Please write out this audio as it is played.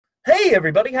Hey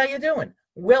everybody, how you doing?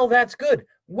 Well, that's good.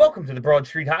 Welcome to the Broad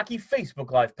Street Hockey Facebook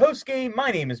Live postgame.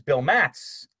 My name is Bill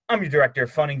Matz. I'm your director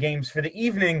of fun and games for the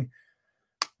evening.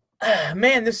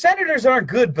 Man, the Senators aren't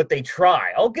good, but they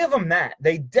try. I'll give them that.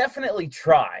 They definitely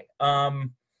try.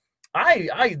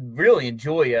 I really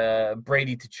enjoy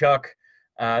Brady Tkachuk.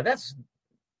 That's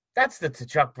the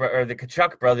Tkachuk or the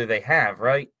Tkachuk brother they have,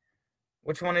 right?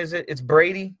 Which one is it? It's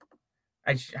Brady.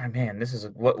 Man, this is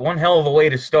one hell of a way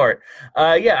to start.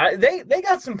 They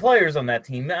got some players on that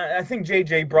team. I think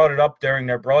JJ brought it up during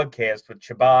their broadcast with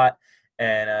Chabot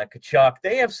and Kachuk.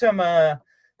 They have some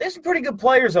pretty good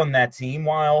players on that team.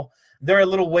 While they're a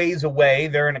little ways away,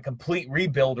 they're in a complete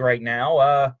rebuild right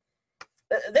now.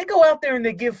 They go out there and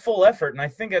they give full effort, and I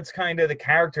think that's kind of the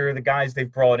character of the guys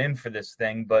they've brought in for this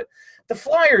thing. But the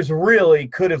Flyers really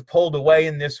could have pulled away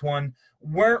in this one.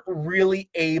 Weren't really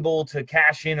able to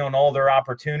cash in on all their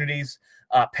opportunities,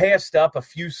 passed up a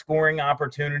few scoring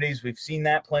opportunities. We've seen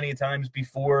that plenty of times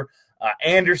before.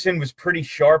 Anderson was pretty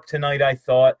sharp tonight, I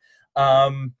thought.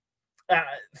 3-2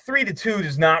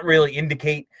 does not really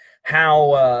indicate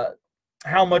how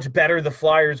much better the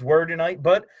Flyers were tonight,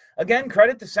 but again,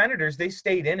 credit the Senators. They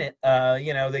stayed in it.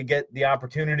 They get the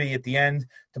opportunity at the end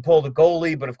to pull the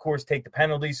goalie, but of course take the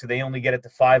penalty, so they only get it to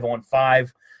 5-on-5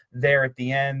 there at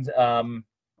the end.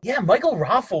 Michael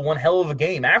Raffl, one hell of a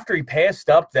game. After he passed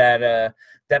up that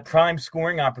prime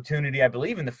scoring opportunity, I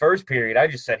believe, in the first period, I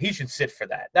just said he should sit for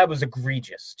that. That was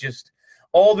egregious. Just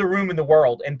all the room in the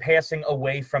world and passing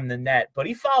away from the net. But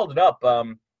he followed it up.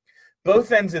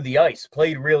 Both ends of the ice,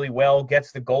 played really well,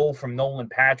 gets the goal from Nolan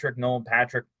Patrick. Nolan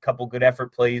Patrick, couple good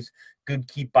effort plays, good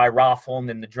keep by Raffl, and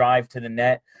then the drive to the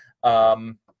net.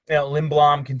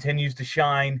 Lindblom continues to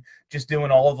shine, just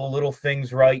doing all the little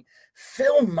things right.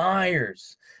 Phil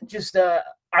Myers,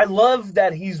 I love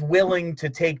that he's willing to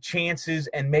take chances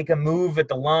and make a move at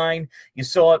the line. You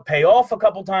saw it pay off a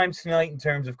couple times tonight in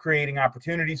terms of creating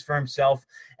opportunities for himself,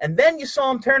 and then you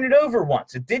saw him turn it over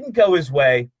once. It didn't go his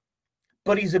way,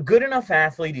 but he's a good enough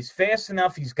athlete. He's fast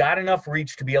enough. He's got enough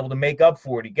reach to be able to make up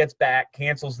for it. He gets back,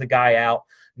 cancels the guy out.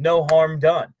 No harm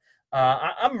done.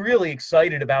 I'm really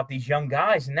excited about these young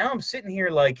guys, and now I'm sitting here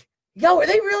like, are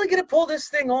they really going to pull this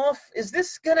thing off? Is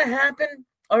this going to happen?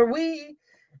 Am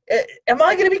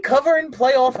I going to be covering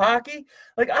playoff hockey?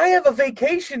 Like, I have a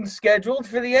vacation scheduled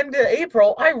for the end of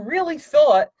April. I really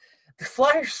thought the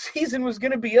Flyers season was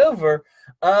going to be over,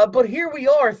 but here we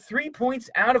are, 3 points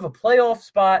out of a playoff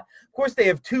spot. Of course, they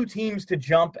have two teams to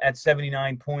jump at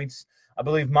 79 points. I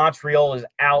believe Montreal is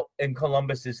out and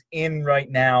Columbus is in right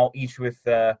now, each with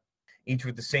the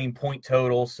same point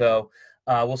total. So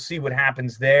we'll see what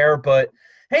happens there. But,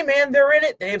 hey, man, they're in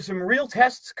it. They have some real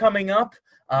tests coming up,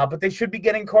 but they should be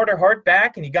getting Carter Hart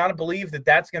back, and you got to believe that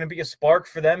that's going to be a spark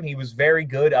for them. He was very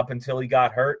good up until he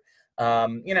got hurt.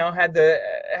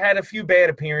 Had a few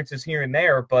bad appearances here and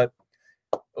there, but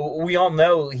we all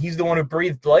know he's the one who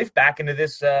breathed life back into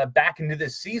this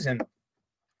season,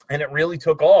 and it really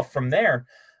took off from there.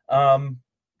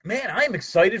 Man, I am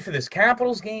excited for this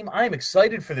Capitals game. I am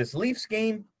excited for this Leafs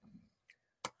game.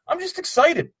 I'm just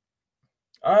excited.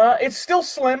 It's still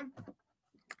slim.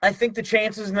 I think the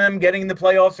chances of them getting in the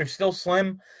playoffs are still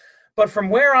slim. But from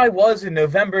where I was in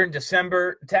November and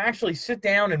December, to actually sit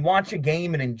down and watch a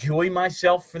game and enjoy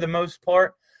myself for the most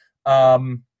part,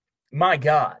 my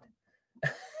God,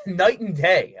 night and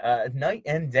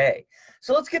day.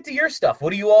 So let's get to your stuff. What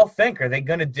do you all think? Are they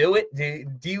going to do it?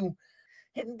 Do you?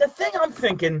 The thing I'm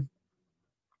thinking,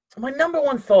 my number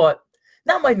one thought,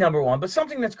 not my number one, but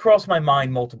something that's crossed my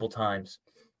mind multiple times.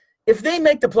 If they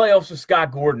make the playoffs with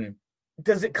Scott Gordon,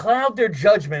 does it cloud their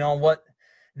judgment on what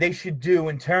they should do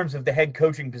in terms of the head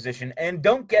coaching position? And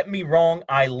don't get me wrong,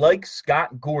 I like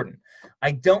Scott Gordon.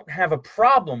 I don't have a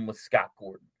problem with Scott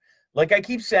Gordon. Like I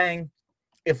keep saying,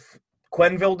 if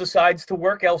Quenneville decides to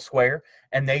work elsewhere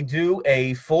and they do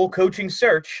a full coaching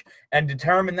search and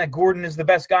determine that Gordon is the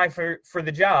best guy for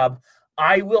the job,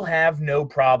 I will have no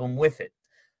problem with it.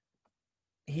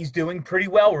 He's doing pretty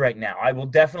well right now. I will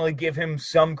definitely give him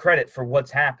some credit for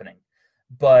what's happening.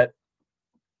 But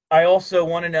I also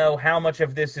want to know how much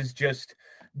of this is just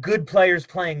good players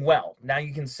playing well. Now,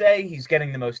 you can say he's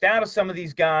getting the most out of some of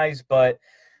these guys, but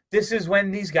this is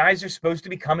when these guys are supposed to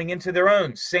be coming into their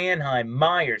own. Sanheim,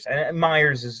 Myers. And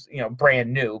Myers is,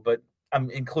 brand new, but I'm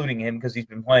including him because he's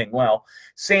been playing well.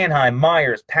 Sanheim,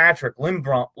 Myers, Patrick,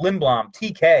 Lindblom,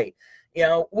 TK.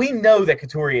 We know that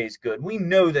Couturier is good. We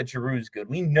know that Giroux's good.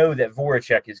 We know that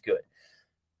Voracek is good.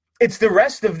 It's the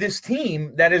rest of this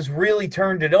team that has really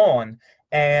turned it on,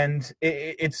 and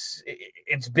it's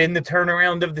been the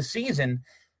turnaround of the season.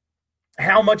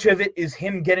 How much of it is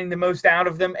him getting the most out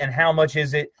of them, and how much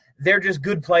is it They're just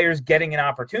good players getting an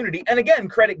opportunity. And again,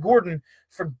 credit Gordon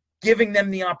for giving them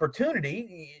the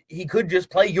opportunity. He could just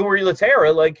play Jori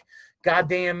Lehtera like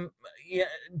goddamn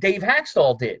Dave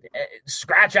Hackstall did.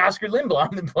 Scratch Oscar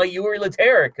Lindblom and play Jori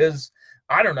Lehtera because,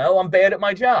 I don't know, I'm bad at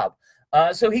my job.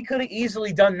 So he could have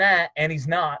easily done that, and he's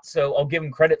not. So I'll give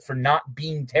him credit for not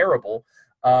being terrible.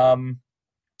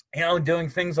 Doing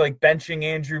things like benching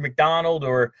Andrew McDonald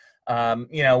or,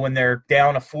 when they're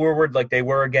down a forward like they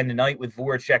were again tonight with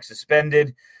Voracek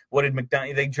suspended. What did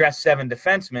McDonald – they dressed 7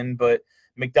 defensemen, but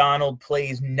McDonald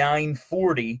plays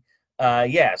 940.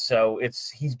 So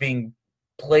he's being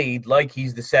played like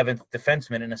he's the 7th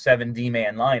defenseman in a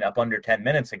 7D-man lineup under 10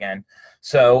 minutes again.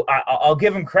 So I'll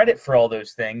give him credit for all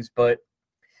those things. But,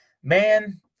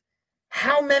 man,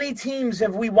 how many teams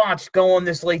have we watched go on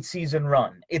this late season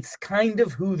run? It's kind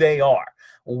of who they are.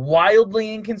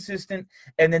 Wildly inconsistent,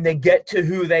 and then they get to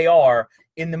who they are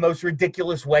in the most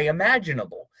ridiculous way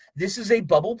imaginable. This is a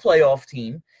bubble playoff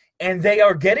team, and they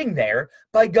are getting there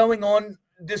by going on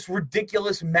this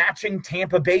ridiculous matching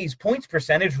Tampa Bay's points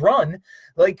percentage run.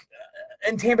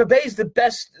 And Tampa Bay's the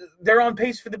best. They're on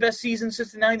pace for the best season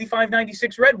since the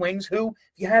 95-96 Red Wings, who,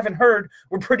 if you haven't heard,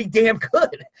 were pretty damn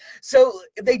good. So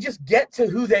they just get to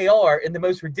who they are in the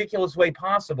most ridiculous way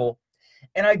possible.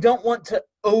 And I don't want to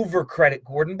overcredit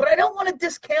Gordon, but I don't want to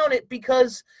discount it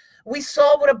because we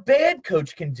saw what a bad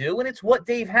coach can do, and it's what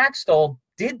Dave Hackstall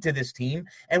did to this team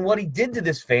and what he did to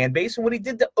this fan base and what he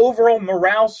did to overall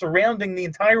morale surrounding the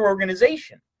entire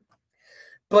organization.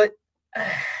 But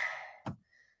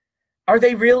are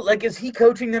they real? Is he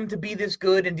coaching them to be this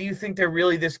good, and do you think they're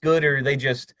really this good, or are they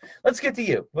just – let's get to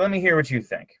you. Let me hear what you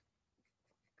think.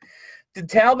 Did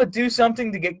Talbot do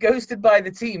something to get ghosted by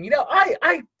the team?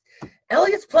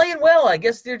 Elliott's playing well. I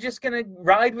guess they're just going to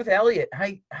ride with Elliott.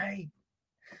 I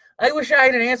wish I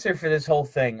had an answer for this whole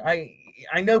thing.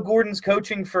 I know Gordon's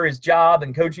coaching for his job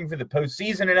and coaching for the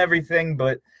postseason and everything,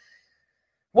 but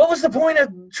what was the point of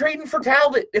trading for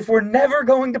Talbot if we're never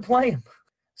going to play him?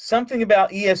 Something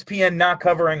about ESPN not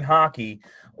covering hockey.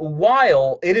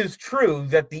 While it is true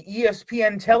that the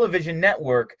ESPN television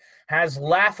network has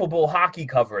laughable hockey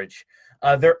coverage,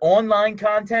 their online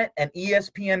content and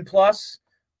ESPN Plus,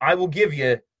 I will give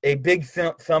you a big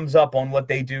thumbs up on what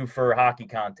they do for hockey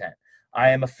content. I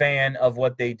am a fan of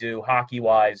what they do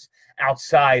hockey-wise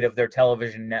outside of their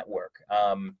television network.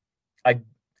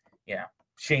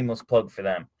 Shameless plug for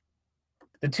them.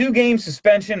 The 2-game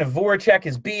suspension of Voracek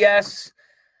is BS.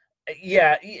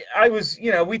 Yeah,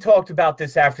 we talked about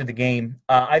this after the game.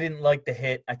 I didn't like the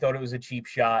hit. I thought it was a cheap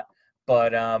shot. But,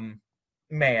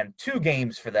 2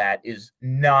 games for that is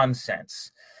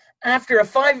nonsense. After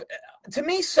to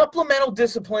me, supplemental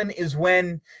discipline is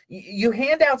when you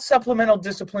hand out supplemental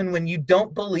discipline when you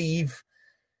don't believe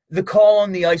the call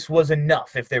on the ice was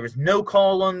enough. If there was no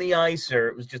call on the ice or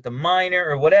it was just a minor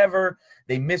or whatever,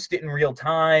 they missed it in real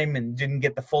time and didn't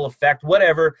get the full effect,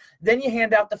 whatever, then you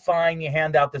hand out the fine, you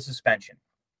hand out the suspension.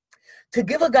 To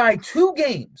give a guy 2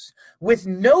 games with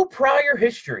no prior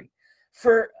history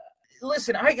for –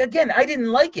 listen, I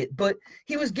didn't like it, but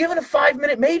he was given a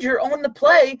 5-minute major on the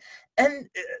play and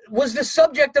was the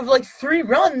subject of 3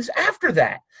 runs after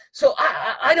that. So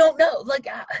I don't know.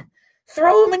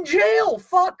 Throw him in jail.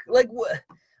 Fuck.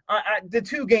 The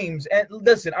 2 games. And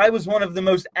listen, I was one of the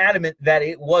most adamant that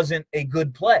it wasn't a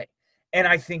good play. And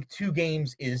I think 2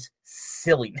 games is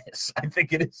silliness. I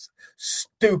think it is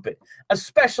stupid,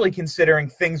 especially considering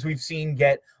things we've seen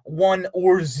get 1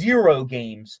 or 0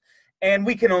 games. And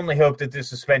we can only hope that this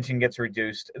suspension gets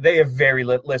reduced. They have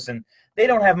listen, they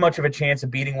don't have much of a chance of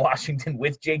beating Washington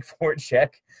with Jake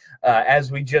Voracek,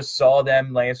 as we just saw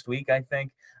them last week, I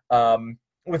think.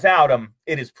 Without him,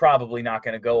 it is probably not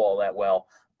going to go all that well.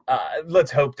 Let's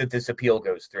hope that this appeal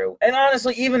goes through. And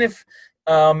honestly, even if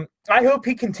I hope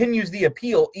he continues the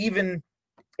appeal, even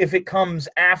if it comes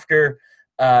after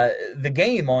the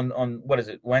game on what is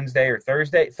it, Wednesday or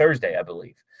Thursday? Thursday, I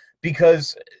believe.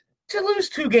 Because to lose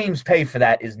 2 games pay for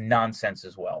that is nonsense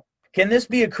as well. Can this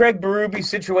be a Craig Berube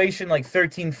situation like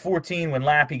 13-14 when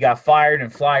Lappy got fired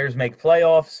and Flyers make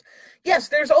playoffs? Yes,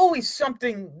 there's always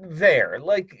something there.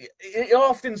 It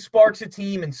often sparks a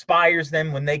team, inspires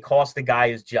them when they cost the guy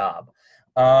his job.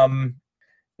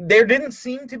 There didn't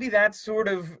seem to be that sort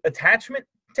of attachment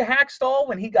to Hackstall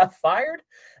when he got fired,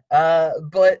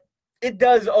 but it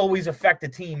does always affect a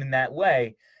team in that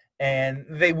way. And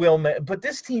they will, but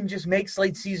this team just makes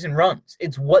late season runs.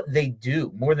 It's what they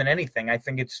do more than anything. I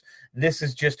think this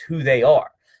is just who they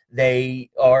are. They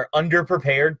are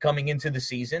underprepared coming into the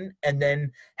season, and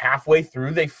then halfway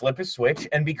through they flip a switch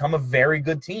and become a very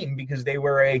good team because they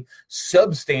were a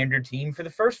substandard team for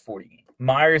the first 40 games.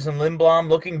 Myers and Lindblom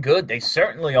looking good. They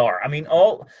certainly are. I mean,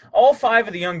 all five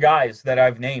of the young guys that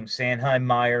I've named, Sanheim,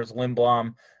 Myers,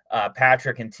 Lindblom,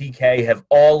 Patrick, and TK, have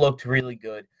all looked really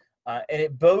good. And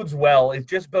it bodes well. It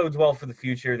just bodes well for the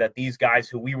future that these guys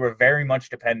who we were very much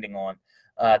depending on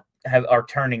are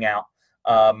turning out.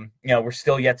 We're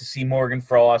still yet to see Morgan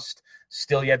Frost,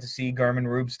 still yet to see German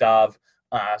Rubstov.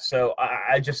 So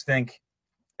I just think,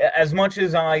 as much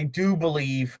as I do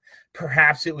believe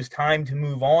perhaps it was time to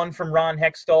move on from Ron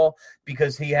Hextall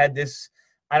because he had this,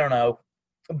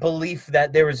 belief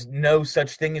that there was no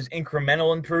such thing as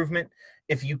incremental improvement.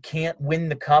 If you can't win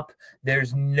the cup,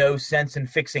 there's no sense in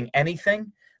fixing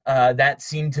anything. That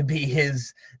seemed to be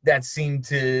his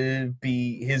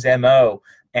MO.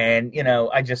 And,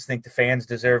 I just think the fans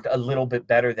deserved a little bit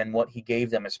better than what he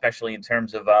gave them, especially in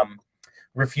terms of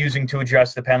refusing to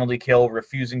address the penalty kill,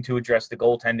 refusing to address the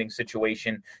goaltending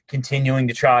situation, continuing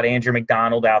to trot Andrew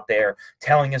McDonald out there,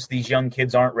 telling us these young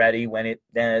kids aren't ready when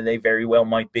they very well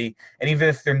might be. And even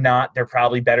if they're not, they're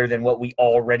probably better than what we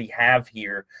already have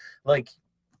here. Like,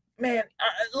 man,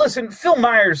 listen, Phil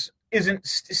Myers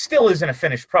still isn't a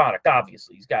finished product,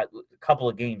 obviously. He's got a couple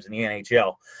of games in the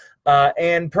NHL.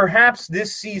 And perhaps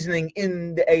this seasoning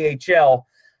in the AHL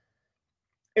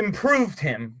improved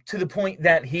him to the point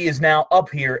that he is now up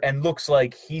here and looks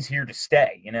like he's here to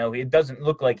stay. It doesn't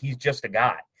look like he's just a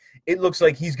guy. It looks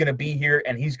like he's going to be here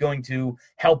and he's going to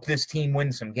help this team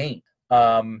win some games.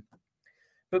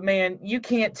 But, man, you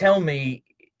can't tell me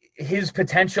his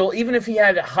potential, even if he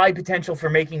had high potential for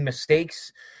making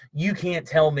mistakes, you can't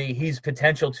tell me his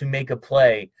potential to make a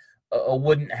play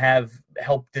wouldn't have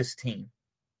helped this team.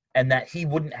 And that he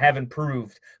wouldn't have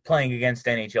improved playing against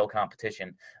NHL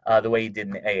competition the way he did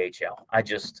in the AHL.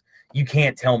 You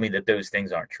can't tell me that those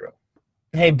things aren't true.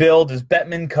 Hey, Bill, does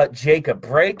Bettman cut Jake a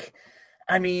break?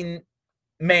 I mean,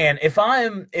 man, if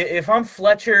I'm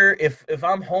Fletcher, if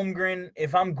I'm Holmgren,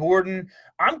 if I'm Gordon,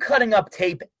 I'm cutting up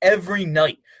tape every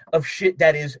night of shit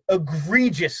that is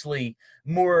egregiously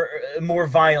more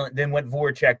violent than what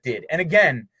Voracek did. And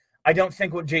again, I don't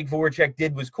think what Jake Voracek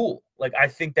did was cool. Like, I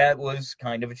think that was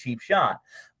kind of a cheap shot.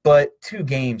 But 2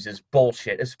 games is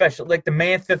bullshit, especially like the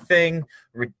Mantha thing,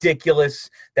 ridiculous.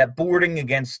 That boarding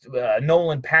against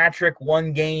Nolan Patrick,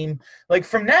 1 game. Like,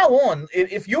 from now on,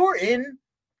 if you're in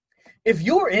a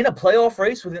playoff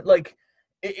race with it, like,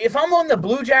 if I'm on the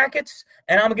Blue Jackets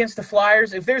and I'm against the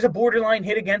Flyers, if there's a borderline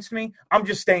hit against me, I'm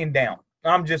just staying down.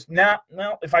 I'm just not.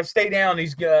 Well, if I stay down,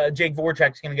 Jake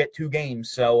Voracek's going to get 2 games.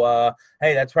 So,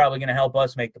 hey, that's probably going to help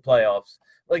us make the playoffs.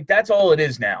 Like, that's all it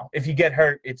is now. If you get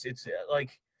hurt, it's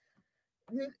like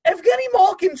Evgeny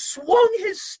Malkin swung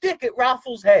his stick at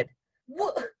Raffl's head.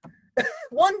 What?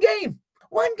 1 game.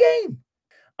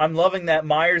 I'm loving that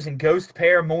Myers and Ghost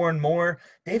pair more and more.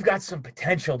 They've got some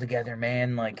potential together,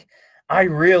 man. Like, I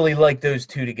really like those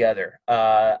 2 together.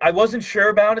 I wasn't sure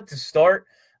about it to start.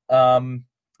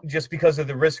 Just because of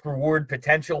the risk-reward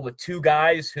potential with 2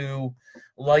 guys who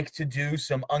like to do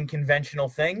some unconventional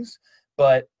things.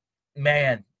 But,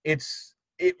 man, it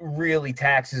really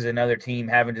taxes another team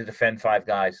having to defend 5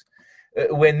 guys.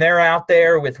 When they're out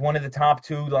there with one of the top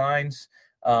 2 lines,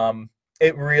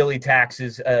 it really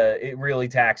taxes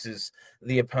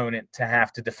the opponent to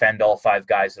have to defend all 5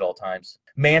 guys at all times.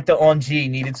 Mantha on G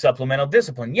needed supplemental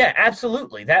discipline. Yeah,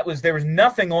 absolutely. There was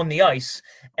nothing on the ice,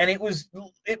 and it was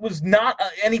not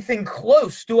anything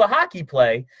close to a hockey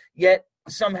play, yet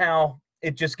somehow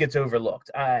it just gets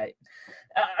overlooked. I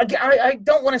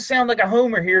don't want to sound like a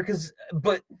homer here,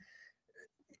 but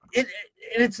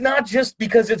it's not just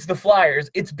because it's the Flyers.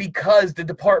 It's because the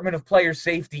Department of Player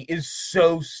Safety is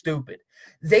so stupid.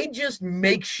 They just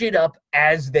make shit up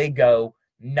as they go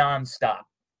nonstop.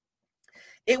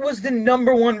 It was the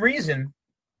number 1 reason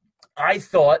I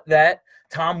thought that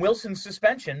Tom Wilson's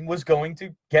suspension was going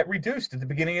to get reduced at the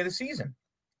beginning of the season.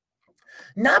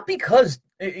 Not because,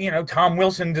 Tom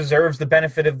Wilson deserves the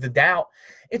benefit of the doubt.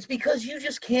 It's because you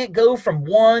just can't go from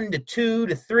 1 to 2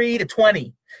 to 3 to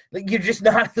 20. Like, you're just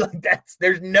not like that.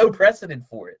 There's no precedent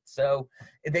for it. So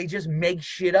they just make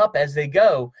shit up as they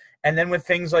go. And then when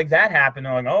things like that happen,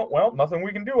 they're like, oh, well, nothing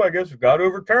we can do, I guess. We've got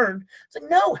overturned. It's like,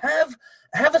 no,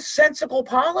 have a sensible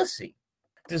policy.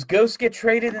 Does Ghost get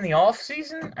traded in the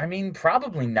offseason? I mean,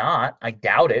 probably not. I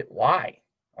doubt it. Why?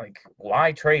 Like,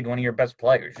 why trade one of your best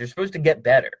players? You're supposed to get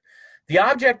better. The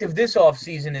object of this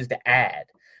offseason is to add.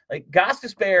 Like,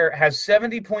 Gostisbehere has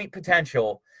 70-point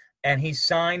potential, and he's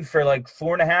signed for like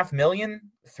 $4.5 million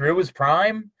through his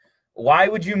prime. Why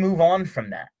would you move on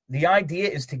from that? The idea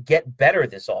is to get better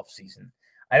this offseason.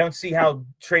 I don't see how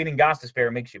trading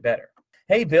Gostisbehere makes you better.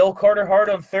 Hey, Bill, Carter Hart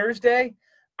on Thursday.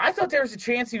 I thought there was a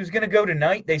chance he was going to go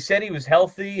tonight. They said he was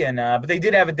healthy, and but they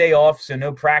did have a day off, so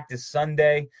no practice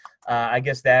Sunday. I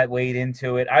guess that weighed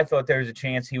into it. I thought there was a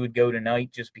chance he would go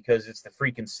tonight just because it's the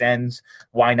freaking Sens.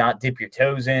 Why not dip your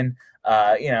toes in?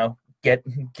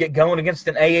 Get going against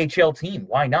an AHL team.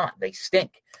 Why not? They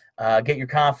stink. Get your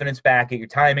confidence back, get your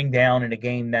timing down in a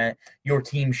game that your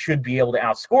team should be able to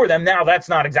outscore them. Now, that's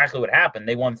not exactly what happened.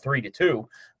 They won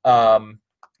 3-2.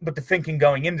 But the thinking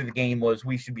going into the game was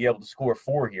we should be able to score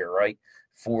 4 here, right?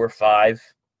 4 or 5,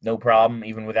 no problem,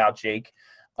 even without Jake.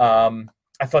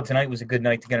 I thought tonight was a good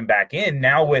night to get him back in.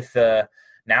 Now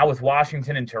with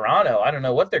Washington and Toronto, I don't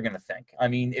know what they're going to think. I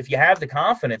mean, if you have the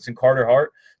confidence in Carter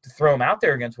Hart to throw him out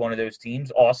there against one of those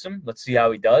teams, awesome. Let's see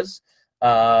how he does.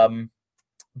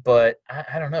 But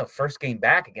I don't know. First game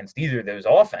back against either of those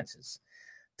offenses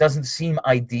doesn't seem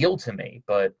ideal to me.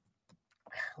 But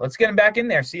let's get him back in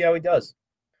there, see how he does.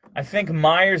 I think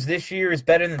Myers this year is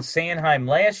better than Sanheim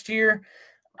last year.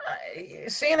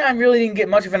 Sanheim really didn't get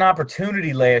much of an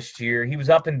opportunity last year. He was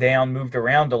up and down, moved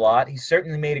around a lot. He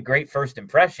certainly made a great first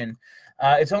impression.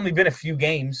 It's only been a few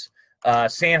games.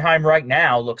 Sanheim right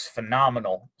now looks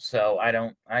phenomenal. So I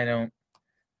don't.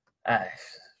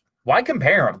 Why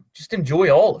compare them? Just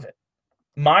enjoy all of it.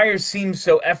 Myers seems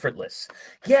so effortless.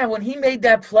 Yeah, when he made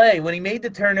that play, when he made the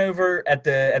turnover at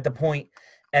the point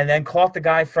and then caught the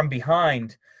guy from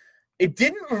behind, it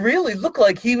didn't really look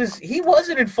like he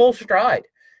wasn't in full stride.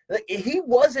 Like, he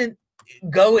wasn't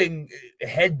going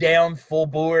head down, full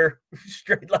bore,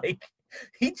 straight. Like,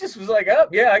 he just was like, oh,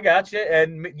 yeah, I got you,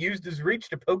 and used his reach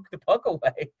to poke the puck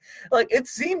away. Like, it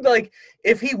seemed like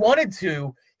if he wanted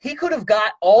to, he could have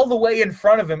got all the way in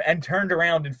front of him and turned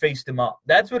around and faced him up.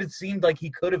 That's what it seemed like he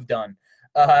could have done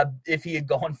if he had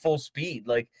gone full speed.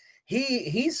 Like,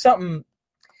 he's something.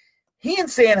 He and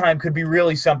Sanheim could be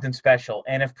really something special.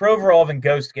 And if Provorov and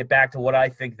Ghost get back to what I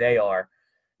think they are,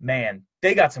 man,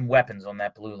 they got some weapons on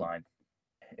that blue line.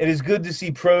 It is good to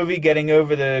see Provy getting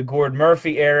over the Gord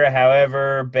Murphy era.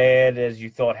 However bad as you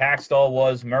thought Hackstall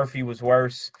was, Murphy was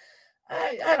worse.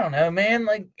 I don't know, man.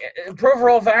 Like,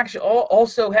 Provorov actually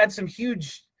also had some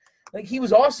huge – like, he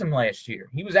was awesome last year.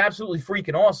 He was absolutely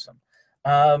freaking awesome.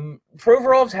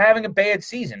 Provorov's having a bad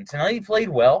season. Tonight he played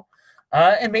well.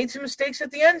 And made some mistakes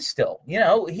at the end still. You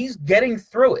know, he's getting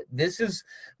through it. This is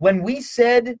when we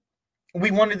said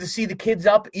we wanted to see the kids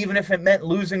up, even if it meant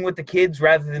losing with the kids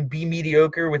rather than be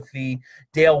mediocre with the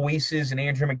Dale Weisses and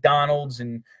Andrew McDonald's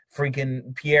and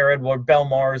freaking Pierre-Edouard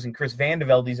Bellemare and Chris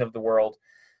Vandeveldes of the world.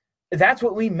 That's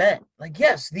what we meant. Like,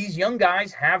 yes, these young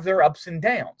guys have their ups and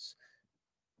downs.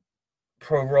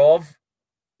 Provorov,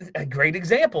 a great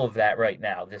example of that right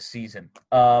now this season.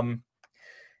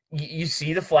 You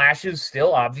see the flashes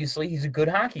still. Obviously, he's a good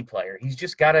hockey player. He's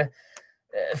just got to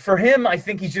for him, I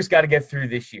think he's just got to get through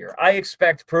this year. I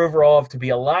expect Provorov to be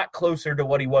a lot closer to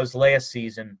what he was last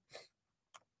season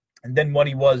than what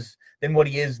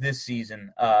he is this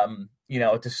season,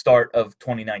 at the start of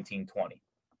 2019-20.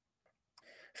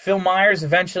 Phil Myers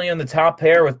eventually on the top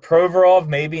pair with Provorov,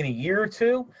 maybe in a year or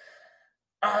two.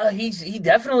 He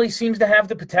definitely seems to have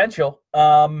the potential.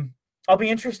 I'll be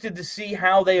interested to see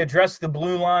how they address the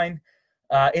blue line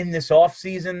in this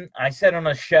offseason. I said on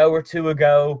a show or two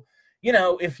ago,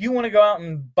 if you want to go out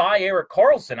and buy Erik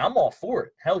Karlsson, I'm all for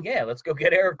it. Hell yeah, let's go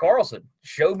get Erik Karlsson.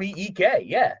 Show me EK,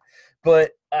 yeah.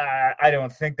 But I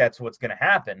don't think that's what's going to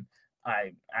happen.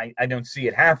 I don't see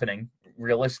it happening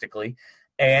realistically.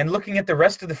 And looking at the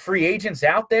rest of the free agents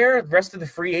out there, the rest of the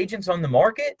free agents on the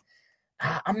market,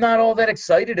 I'm not all that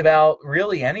excited about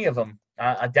really any of them.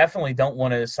 I definitely don't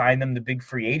want to sign them to big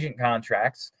free agent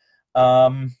contracts.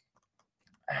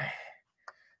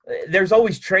 There's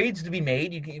always trades to be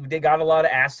made. They got a lot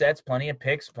of assets, plenty of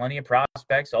picks, plenty of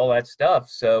prospects, all that stuff.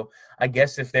 So I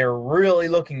guess if they're really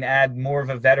looking to add more of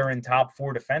a veteran top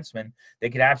four defenseman,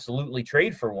 they could absolutely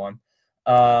trade for one.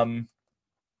 But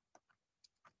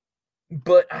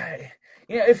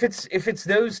if it's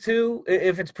those two,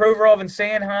 if it's Provorov and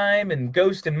Sanheim and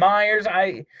Ghost and Myers,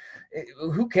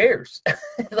 who cares?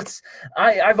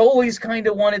 I've always kind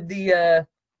of wanted the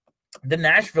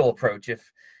Nashville approach.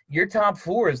 If your top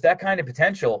four is that kind of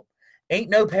potential, ain't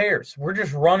no pairs. We're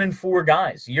just running four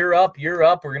guys. You're up. We're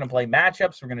going to play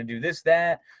matchups. We're going to do this,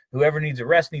 that. Whoever needs a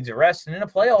rest needs a rest. And in a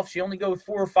playoffs, you only go with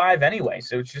 4 or 5 anyway.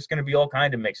 So it's just going to be all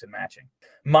kind of mix and matching.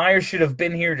 Myers should have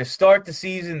been here to start the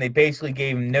season. They basically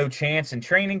gave him no chance in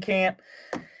training camp.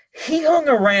 He hung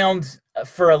around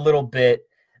for a little bit,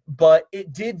 but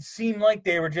it did seem like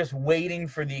they were just waiting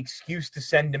for the excuse to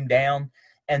send him down.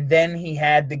 And then he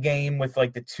had the game with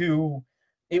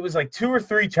it was like 2 or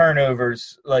 3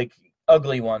 turnovers, like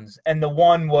ugly ones. And the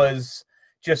one was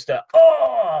just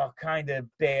kind of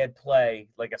bad play,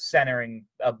 like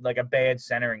a bad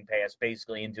centering pass,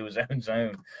 basically into his own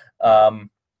zone.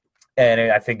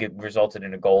 And I think it resulted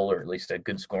in a goal, or at least a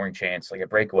good scoring chance, like a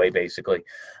breakaway, basically.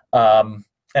 And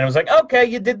it was like, okay,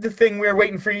 you did the thing we were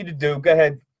waiting for you to do. Go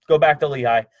ahead, go back to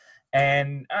Lehigh.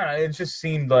 And I don't know, it just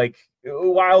seemed like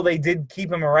while they did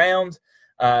keep him around,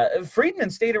 Friedman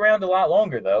stayed around a lot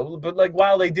longer, though. But like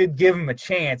while they did give him a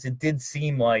chance, it did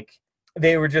seem like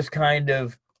they were just kind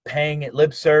of paying it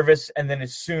lip service. And then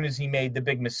as soon as he made the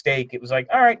big mistake, it was like,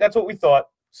 all right, that's what we thought.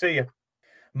 See ya.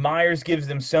 Myers gives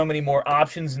them so many more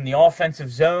options in the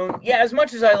offensive zone. Yeah, as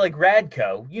much as I like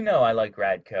Radko, I like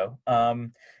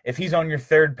Radko. If he's on your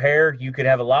third pair, you could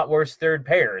have a lot worse third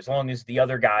pair as long as the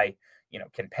other guy,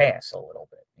 can pass a little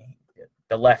bit.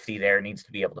 The lefty there needs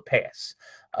to be able to pass.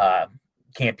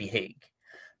 Can't be Haig.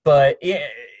 But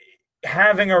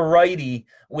having a righty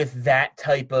with that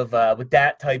type of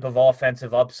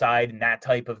offensive upside and that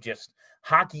type of just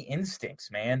hockey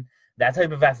instincts, man, that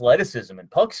type of athleticism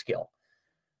and puck skill,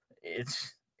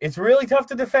 it's really tough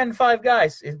to defend five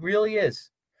guys. It really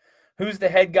is. Who's the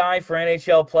head guy for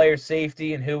NHL player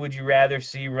safety, and who would you rather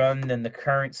see run than the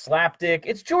current slapdick?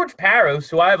 It's George Parros,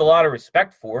 who I have a lot of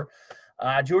respect for.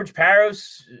 George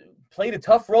Parros played a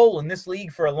tough role in this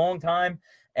league for a long time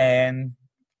and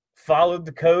followed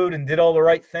the code and did all the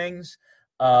right things.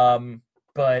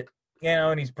 But,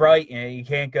 and he's bright. You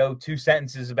can't go two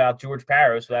sentences about George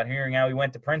Parros without hearing how he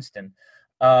went to Princeton.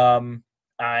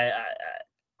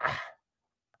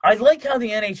 I like how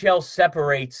the NHL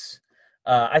separates.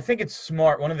 I think it's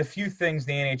smart. One of the few things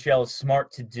the NHL is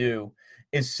smart to do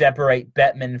is separate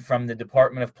Bettman from the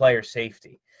Department of Player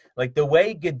Safety. Like the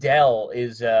way Goodell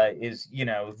is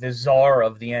the czar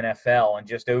of the NFL and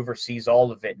just oversees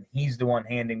all of it, and he's the one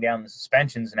handing down the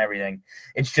suspensions and everything.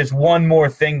 It's just one more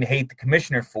thing to hate the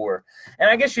commissioner for. And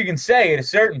I guess you can say at a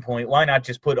certain point, why not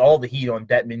just put all the heat on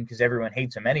Bettman because everyone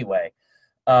hates him anyway.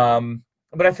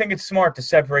 But I think it's smart to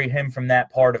separate him from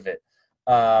that part of it.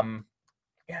 I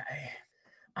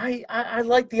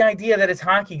like the idea that it's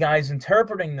hockey guys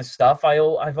interpreting the stuff.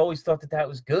 I've always thought that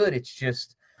was good. It's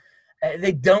just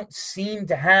they don't seem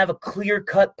to have a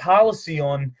clear-cut policy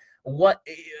on what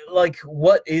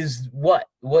is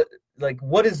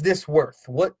this worth?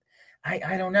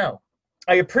 I don't know.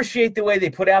 I appreciate the way they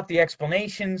put out the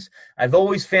explanations. I've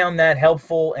always found that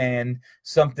helpful and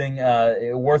something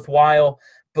worthwhile.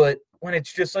 But when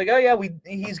it's just like, oh yeah,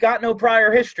 he's got no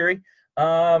prior history.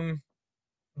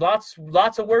 Lots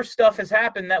of worse stuff has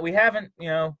happened that we haven't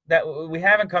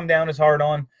come down as hard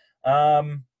on.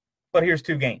 But here's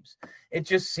 2 games. It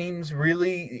just seems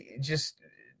really just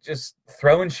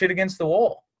throwing shit against the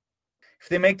wall. If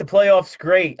they make the playoffs,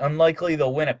 great. Unlikely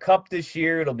they'll win a cup this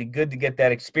year. It'll be good to get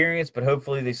that experience, but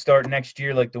hopefully they start next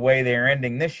year like the way they're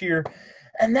ending this year.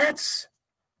 And that's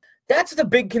the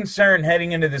big concern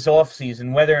heading into this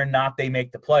offseason, whether or not they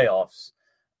make the playoffs.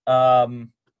 I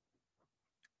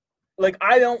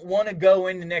don't want to go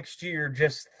into next year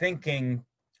just thinking,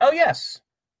 oh, yes,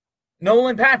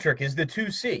 Nolan Patrick is the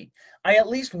 2C. I at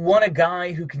least want a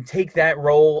guy who can take that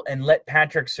role and let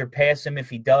Patrick surpass him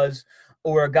if he does,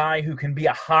 or a guy who can be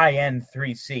a high-end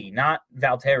 3C, not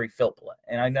Valtteri Filppula.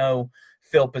 And I know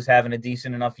Filpp is having a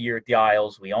decent enough year at the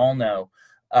Isles. We all know.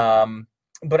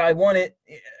 But I want it.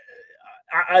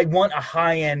 I want a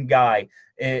high-end guy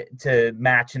to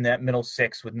match in that middle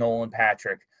 6 with Nolan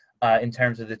Patrick in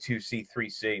terms of the 2C,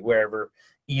 3C, wherever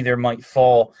either might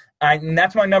fall. And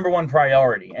that's my number one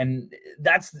priority. And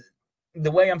that's the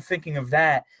way I'm thinking of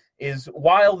that is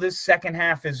while this second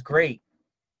half is great,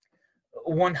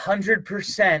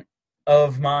 100%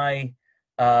 of my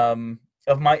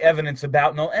evidence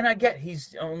about Nolan, and I get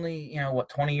he's only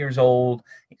 20 years old,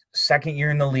 second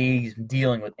year in the league, he's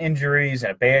dealing with injuries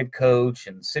and a bad coach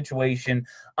and situation.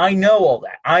 I know all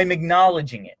that. I'm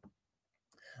acknowledging it.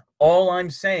 All I'm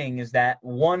saying is that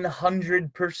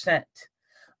 100%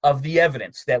 of the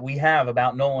evidence that we have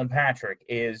about Nolan Patrick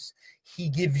is he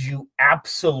gives you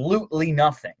absolutely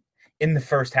nothing in the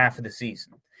first half of the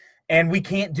season. And we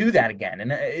can't do that again.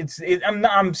 And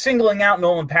I'm singling out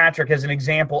Nolan Patrick as an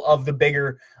example of the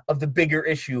bigger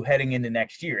issue heading into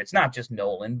next year. It's not just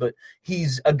Nolan, but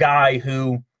he's a guy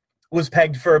who was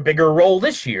pegged for a bigger role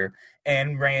this year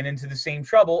and ran into the same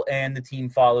trouble, and the team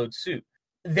followed suit.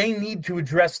 They need to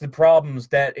address the problems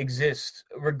that exist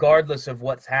regardless of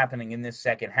what's happening in this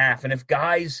second half. And if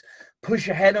guys push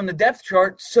ahead on the depth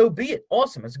chart, so be it.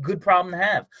 Awesome. It's a good problem to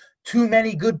have. Too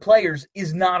many good players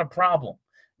is not a problem.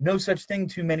 No such thing,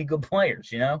 too many good players,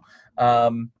 they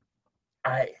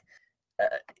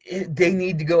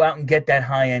need to go out and get that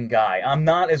high-end guy. I'm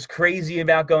not as crazy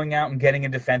about going out and getting a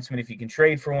defenseman. If you can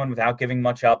trade for one without giving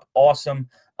much up, awesome.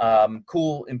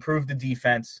 Cool, improve the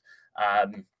defense.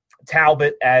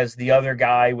 Talbot as the other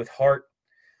guy with Hart.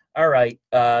 All right,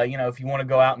 if you want to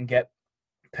go out and get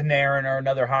Panarin or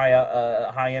another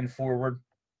high-end forward,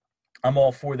 I'm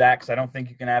all for that because I don't think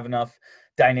you can have enough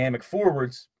dynamic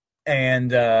forwards.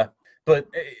 And but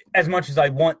as much as I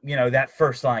want, that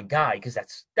first-line guy, because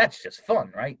that's just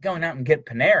fun, right? Going out and get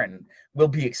Panarin will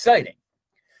be exciting.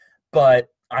 But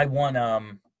I want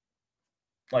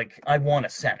I want a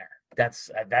center. That's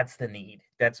the need.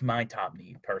 That's my top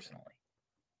need personally.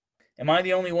 Am I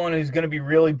the only one who's going to be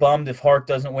really bummed if Hart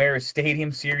doesn't wear his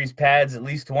Stadium Series pads at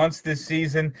least once this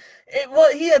season?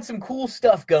 He had some cool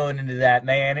stuff going into that,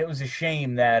 man. It was a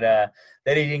shame that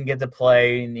he didn't get to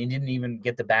play and he didn't even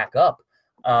get to back up.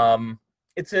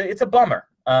 It's a bummer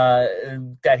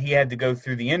that he had to go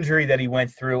through the injury that he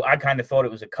went through. I kind of thought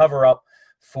it was a cover-up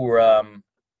for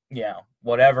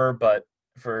whatever, but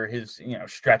for his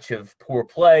stretch of poor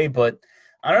play, but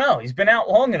I don't know. He's been out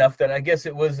long enough that I guess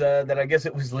it was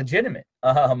legitimate.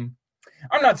 I'm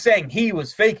not saying he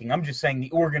was faking. I'm just saying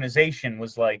the organization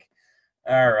was like,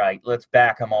 all right, let's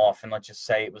back him off and let's just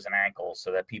say it was an ankle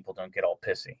so that people don't get all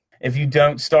pissy. If you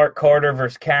don't start Carter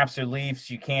versus Caps or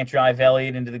Leafs, you can't drive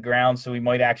Elliott into the ground, so we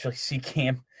might actually see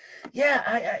Cam.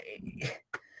 Yeah,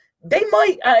 they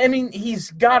might. I mean,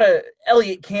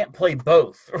 Elliott can't play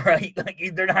both, right?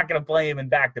 Like they're not going to play him in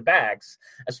back-to-backs,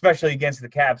 especially against the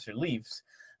Caps or Leafs.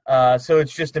 So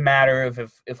it's just a matter of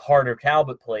if Hart or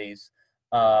Talbot plays.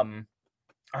 I'm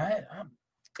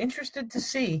interested to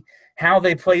see how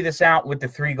they play this out with the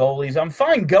three goalies. I'm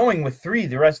fine going with three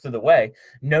the rest of the way.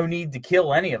 No need to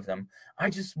kill any of them. I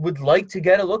just would like to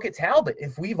get a look at Talbot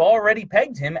if we've already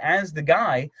pegged him as the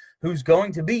guy who's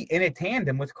going to be in a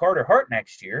tandem with Carter Hart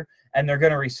next year, and they're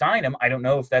going to re-sign him. I don't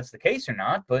know if that's the case or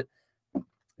not, but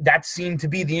that seemed to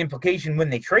be the implication when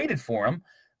they traded for him.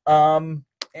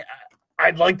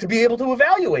 I'd like to be able to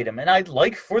evaluate him, and I'd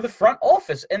like for the front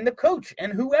office and the coach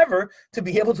and whoever to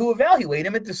be able to evaluate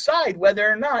him and decide whether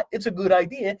or not it's a good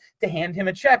idea to hand him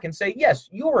a check and say, yes,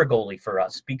 you're a goalie for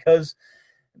us. Because,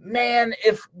 man,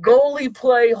 if goalie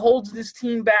play holds this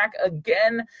team back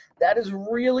again, that is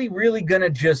really, really going to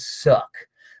just suck.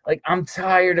 Like, I'm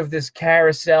tired of this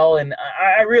carousel, and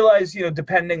I realize,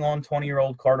 depending on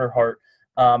 20-year-old Carter Hart,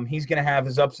 he's going to have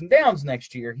his ups and downs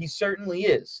next year. He certainly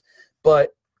is.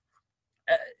 But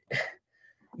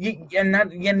you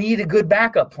need a good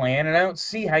backup plan, and I don't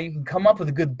see how you can come up with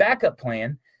a good backup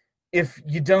plan if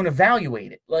you don't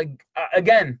evaluate it. Like,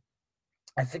 again,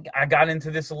 I think I got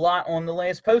into this a lot on the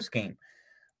last post game.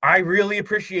 I really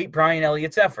appreciate Brian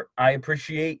Elliott's effort. I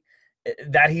appreciate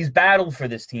that he's battled for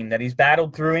this team, that he's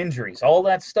battled through injuries, all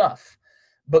that stuff.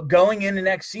 But going into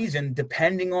next season,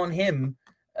 depending on him,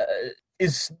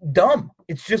 is dumb.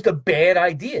 It's just a bad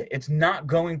idea. It's not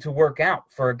going to work out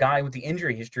for a guy with the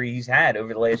injury history he's had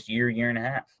over the last year and a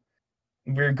half.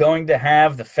 We're going to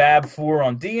have the Fab Four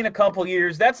on D in a couple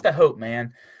years. That's the hope,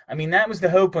 man. I mean, that was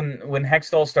the hope when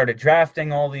Hextall started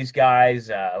drafting all these guys.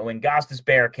 When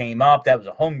Gostisbehere came up, that was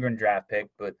a Holmgren draft pick,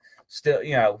 but still,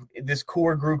 this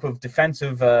core group of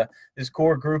defensemen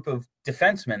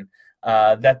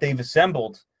that they've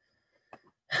assembled.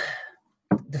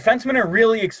 Defensemen are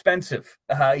really expensive.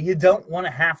 You don't want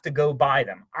to have to go buy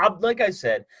them. Like I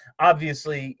said,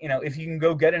 obviously, if you can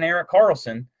go get an Erik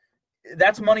Karlsson,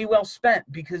 that's money well spent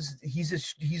because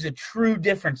he's a true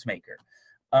difference maker.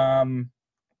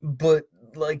 But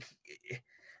like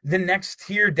the next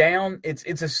tier down,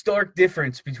 it's a stark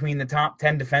difference between the top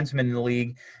 10 defensemen in the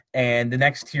league and the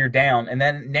next tier down, and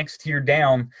then next tier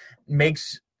down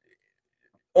makes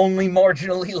only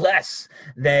marginally less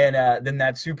than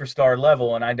that superstar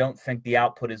level, and I don't think the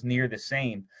output is near the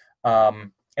same.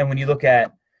 And when you look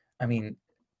at,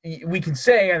 we can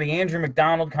say the Andrew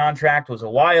McDonald contract was a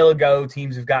while ago.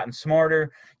 Teams have gotten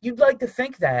smarter. You'd like to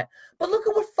think that. But look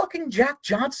at what fucking Jack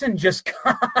Johnson just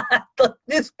got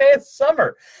this past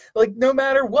summer. Like, no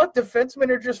matter what, defensemen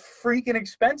are just freaking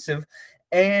expensive,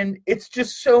 and it's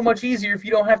just so much easier if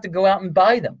you don't have to go out and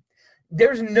buy them.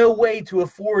 There's no way to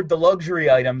afford the luxury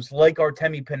items like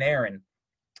Artemi Panarin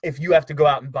if you have to go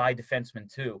out and buy defensemen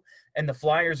too. And the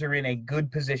Flyers are in a good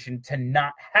position to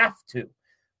not have to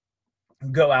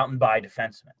go out and buy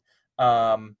defensemen.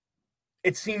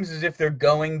 It seems as if they're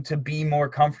going to be more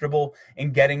comfortable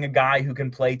in getting a guy who can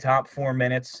play top 4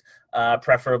 minutes,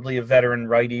 preferably a veteran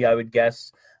righty, I would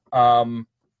guess, to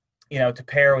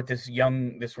pair with this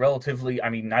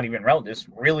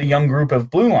really young group of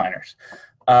blue liners.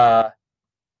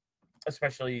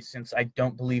 Especially since I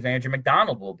don't believe Andrew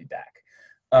McDonald will be back.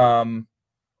 But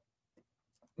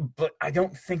I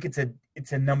don't think it's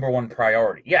a number one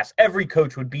priority. Yes, every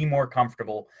coach would be more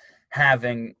comfortable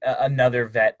having another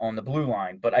vet on the blue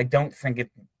line, but I don't think it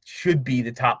should be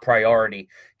the top priority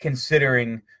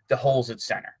considering the holes at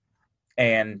center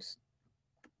and,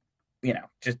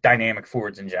 just dynamic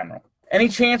forwards in general. Any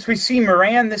chance we see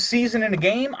Moran this season in a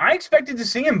game? I expected to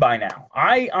see him by now.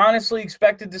 I honestly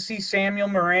expected to see Samuel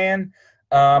Moran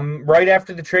right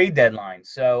after the trade deadline.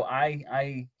 So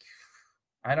I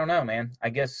don't know, man. I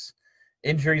guess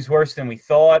injury's worse than we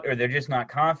thought, or they're just not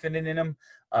confident in him.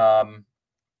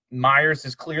 Myers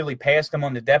has clearly passed him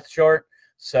on the depth chart.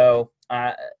 So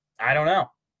I don't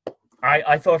know.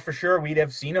 I thought for sure we'd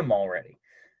have seen him already,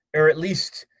 or at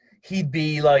least he'd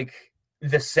be like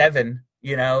the 7.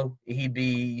 He'd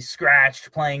be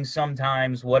scratched, playing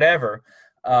sometimes, whatever.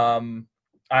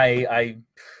 I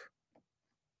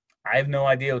have no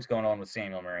idea what's going on with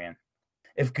Samuel Moran.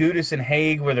 If Gudas and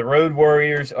Haig were the Road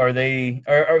Warriors, or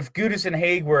if Gudas and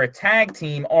Haig were a tag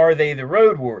team, are they the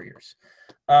Road Warriors?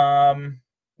 The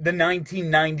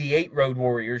 1998 Road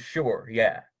Warriors, sure,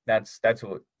 yeah. That's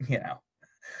what,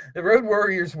 The Road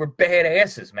Warriors were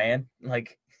badasses, man.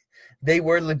 Like, they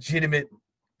were legitimate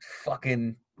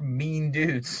fucking mean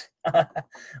dudes.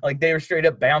 Like, they were straight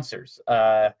up bouncers.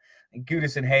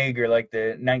 Gudas and Haig are like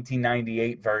the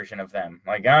 1998 version of them.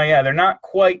 Like, oh yeah, they're not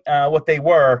quite what they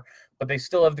were, but they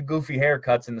still have the goofy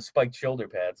haircuts and the spiked shoulder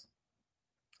pads.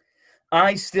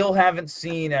 I still haven't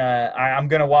seen. I'm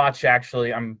gonna watch.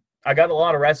 Actually, I got a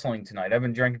lot of wrestling tonight. I've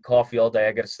been drinking coffee all day.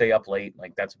 I got to stay up late.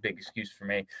 Like, that's a big excuse for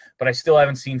me. But I still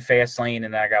haven't seen Fastlane,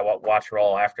 and I got to watch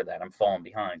Raw after that. I'm falling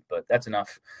behind, but that's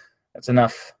enough. That's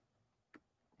enough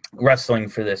wrestling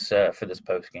for this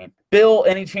post game. Bill,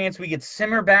 any chance we get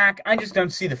Simmer back? I just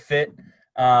don't see the fit.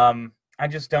 I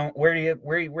just don't. Where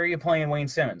are you playing Wayne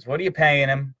Simmons? What are you paying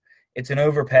him? It's an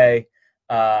overpay.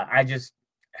 I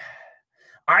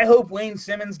hope Wayne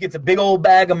Simmons gets a big old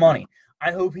bag of money.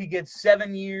 I hope he gets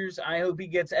 7 years. I hope he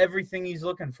gets everything he's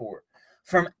looking for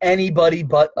from anybody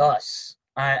but us.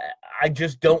 I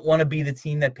just don't want to be the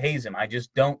team that pays him. I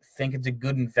just don't think it's a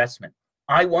good investment.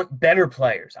 I want better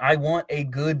players. I want a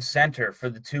good center for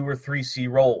the 2 or 3C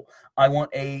role. I want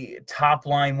a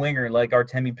top-line winger like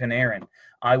Artemi Panarin.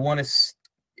 I want to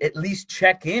at least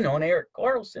check in on Erik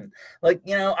Karlsson.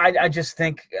 I just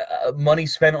think money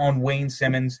spent on Wayne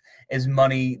Simmons is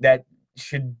money that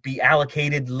should be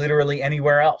allocated literally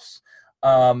anywhere else.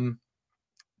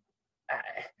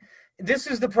 This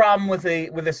is the problem with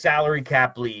a salary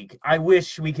cap league. I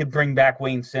wish we could bring back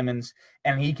Wayne Simmons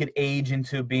and he could age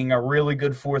into being a really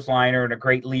good fourth liner and a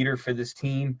great leader for this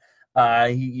team.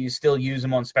 You still use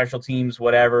him on special teams,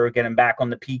 whatever, get him back on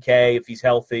the PK if he's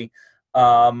healthy.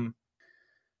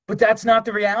 But that's not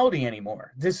the reality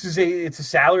anymore. It's a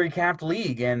salary capped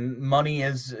league, and money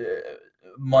is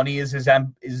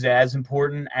as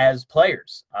important as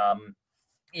players.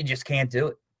 You just can't do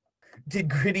it. Did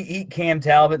Gritty eat Cam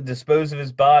Talbot and dispose of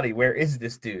his body? Where is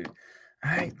this dude?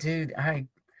 I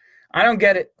don't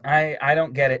get it. I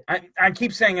don't get it. I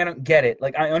keep saying I don't get it.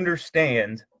 Like, I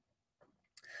understand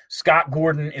Scott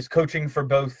Gordon is coaching for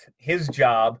both his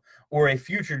job or a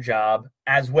future job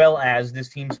as well as this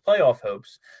team's playoff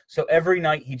hopes. So every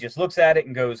night he just looks at it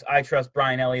and goes, I trust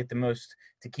Brian Elliott the most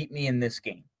to keep me in this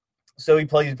game. So he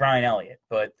plays Brian Elliott.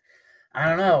 But I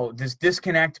don't know, this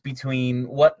disconnect between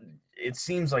what it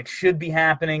seems like should be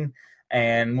happening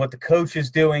and what the coach is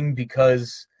doing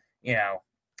because,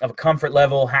 of a comfort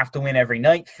level, have to win every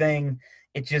night thing.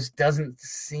 It just doesn't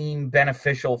seem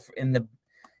beneficial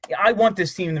I want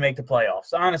this team to make the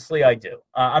playoffs. Honestly, I do.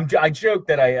 I joke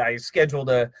that I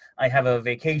scheduled I have a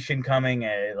vacation coming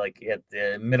at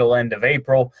the middle end of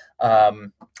April.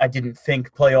 I didn't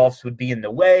think playoffs would be in the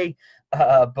way,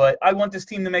 but I want this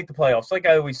team to make the playoffs. Like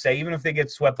I always say, even if they get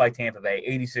swept by Tampa Bay,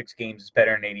 86 games is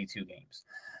better than 82 games.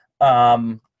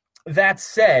 That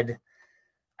said,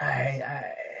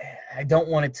 I don't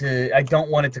want it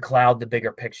to cloud the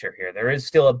bigger picture here. There is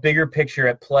still a bigger picture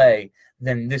at play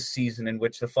than this season, in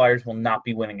which the Flyers will not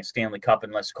be winning a Stanley Cup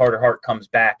unless Carter Hart comes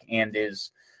back and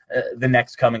is the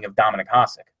next coming of Dominik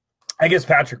Hasek. I guess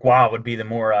Patrick Waugh would be the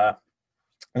more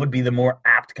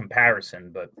apt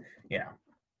comparison, but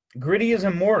Gritty is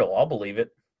immortal. I'll believe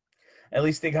it. At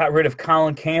least they got rid of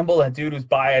Colin Campbell. That dude was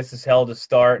biased as hell to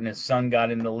start, and his son got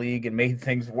in the league and made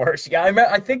things worse. Yeah,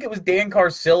 I think it was Dan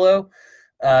Carcillo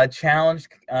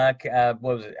challenged. What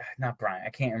was it? Not Brian.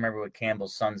 I can't remember what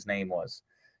Campbell's son's name was.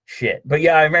 Shit. But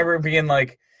yeah, I remember it being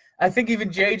like, I think even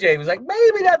JJ was like,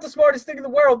 maybe not the smartest thing in the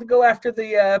world to go after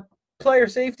the player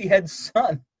safety head's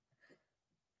son.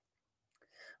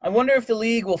 I wonder if the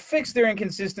league will fix their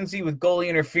inconsistency with goalie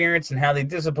interference and how they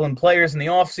discipline players in the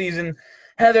offseason.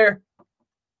 Heather,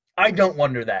 I don't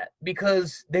wonder that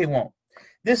because they won't.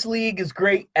 This league is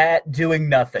great at doing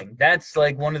nothing. That's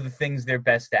like one of the things they're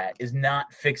best at, is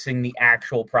not fixing the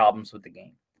actual problems with the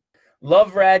game.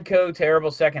 Love Radko, terrible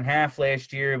second half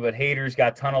last year, but haters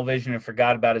got tunnel vision and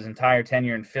forgot about his entire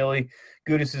tenure in Philly.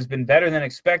 Gudas has been better than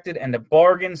expected and a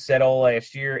bargain, said all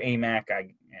last year.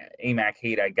 AMAC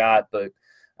hate I got, but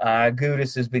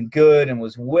Gudas has been good and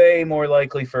was way more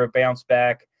likely for a bounce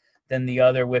back than the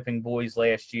other whipping boys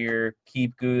last year.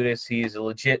 Keep Gudas. He is a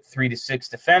legit 3-6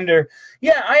 defender.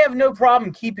 Yeah, I have no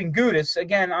problem keeping Gudas.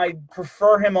 Again, I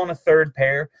prefer him on a third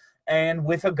pair and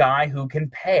with a guy who can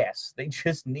pass. They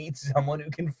just need someone who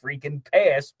can freaking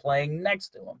pass playing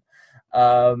next to him.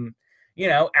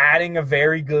 Adding a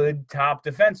very good top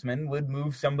defenseman would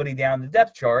move somebody down the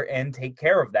depth chart and take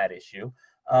care of that issue,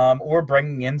 or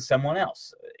bringing in someone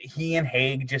else. He and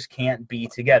Haig just can't be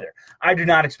together. I do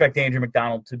not expect Andrew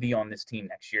McDonald to be on this team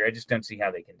next year. I just don't see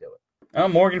how they can do it.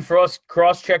 Morgan Frost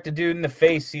cross-checked a dude in the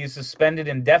face. He is suspended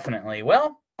indefinitely.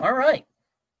 Well, all right.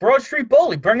 Broad Street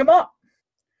Bully, bring him up.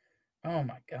 Oh,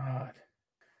 my God.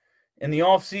 In the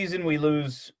offseason, we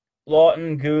lose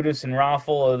Lawton, Gudas, and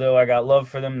Raffle, although I got love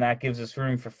for them. That gives us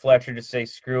room for Fletcher to say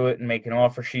screw it and make an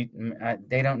offer sheet.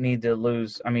 They don't need to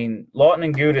lose. I mean, Lawton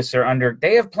and Gudas are under –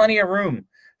 they have plenty of room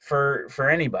for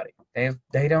anybody.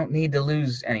 They don't need to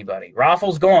lose anybody.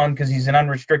 Raffle's gone because he's an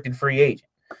unrestricted free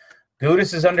agent.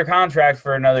 Gudas is under contract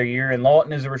for another year, and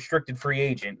Lawton is a restricted free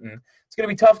agent. And it's going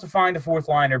to be tough to find a fourth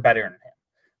liner better than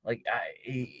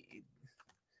him.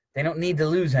 They don't need to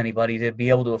lose anybody to be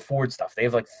able to afford stuff. They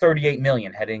have like $38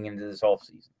 million heading into this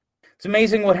offseason. It's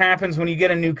amazing what happens when you get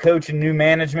a new coach and new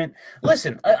management.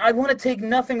 Listen, I want to take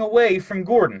nothing away from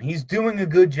Gordon. He's doing a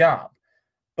good job.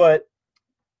 But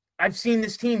I've seen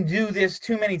this team do this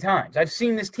too many times. I've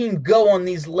seen this team go on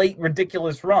these late,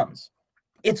 ridiculous runs.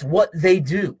 It's what they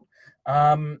do.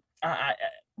 I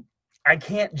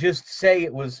can't just say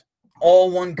it was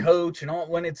all one coach and all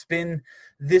when it's been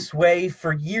this way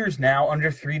for years now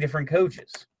under 3 different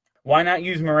coaches. Why not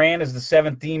use Moran as the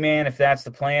 7th D-man if that's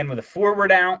the plan with a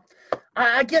forward out?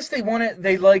 I guess they want it.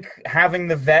 They like having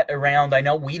the vet around. I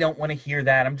know we don't want to hear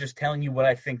that. I'm just telling you what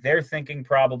I think their thinking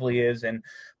probably is. And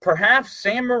perhaps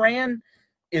Sam Moran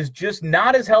is just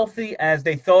not as healthy as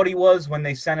they thought he was when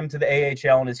they sent him to the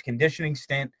AHL in his conditioning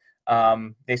stint.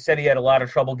 They said he had a lot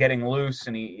of trouble getting loose,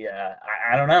 and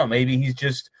I don't know. Maybe he's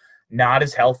just not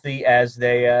as healthy as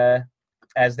they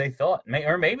thought.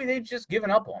 Or maybe they've just given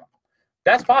up on him.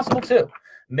 That's possible too.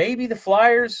 Maybe the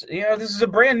Flyers, this is a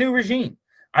brand new regime.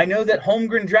 I know that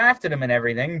Holmgren drafted him and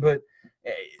everything, but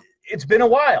it's been a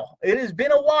while. It has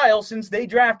been a while since they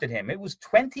drafted him. It was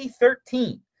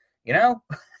 2013,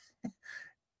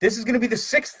 This is going to be the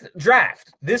 6th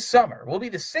draft this summer. Will be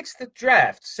the 6th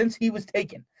draft since he was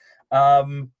taken.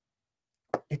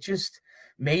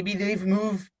 Maybe they've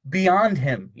moved beyond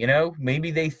him,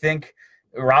 Maybe they think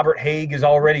Robert Haig is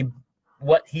already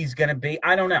what he's going to be.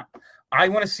 I don't know. I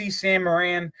want to see Sam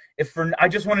Moran. I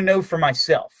just want to know for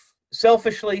myself.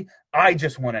 Selfishly, I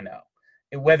just want to know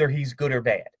whether he's good or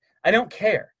bad. I don't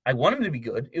care. I want him to be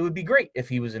good. It would be great if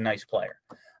he was a nice player.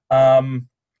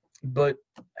 But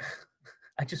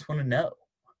I just want to know.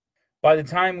 By the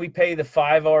time we pay the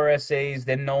 5 RSAs,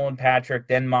 then Nolan Patrick,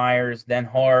 then Myers, then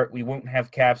Hart, we won't have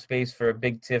cap space for a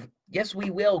big TIF. Yes, we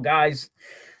will, guys.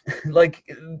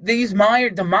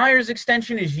 The Myers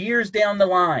extension is years down the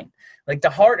line. The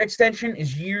Hart extension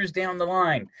is years down the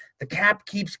line. The cap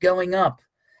keeps going up.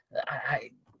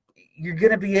 You're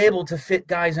going to be able to fit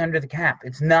guys under the cap.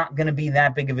 It's not going to be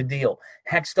that big of a deal.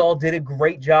 Hextall did a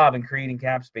great job in creating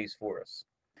cap space for us.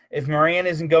 If Moran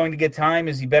isn't going to get time,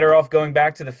 is he better off going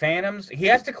back to the Phantoms? He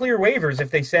has to clear waivers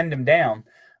if they send him down.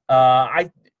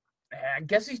 I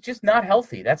guess he's just not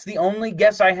healthy. That's the only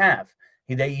guess I have.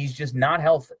 He's just not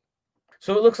healthy.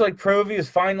 So it looks like Provy has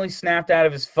finally snapped out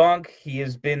of his funk. He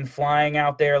has been flying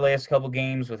out there last couple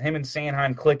games with him and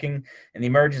Sanheim clicking and the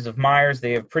emergence of Myers.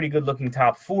 They have pretty good-looking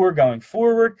top 4 going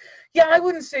forward. Yeah, I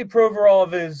wouldn't say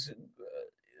Provorov is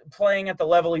playing at the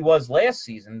level he was last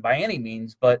season by any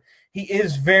means, but he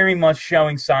is very much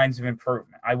showing signs of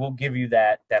improvement. I will give you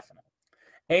that, definitely.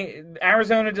 Hey,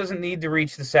 Arizona doesn't need to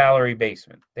reach the salary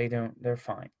basement. They don't. They're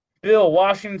fine. Bill,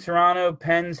 Washington, Toronto,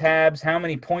 Pens, Habs, how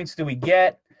many points do we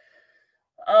get?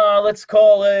 Let's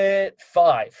call it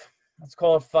 5. Let's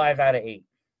call it 5 out of 8.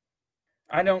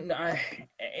 I don't know.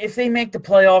 If they make the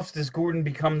playoffs, does Gordon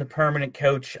become the permanent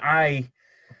coach? I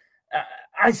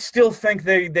still think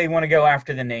they want to go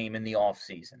after the name in the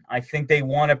offseason. I think they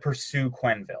want to pursue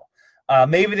Quenneville.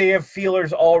 Maybe they have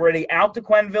feelers already out to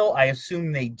Quenneville. I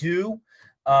assume they do.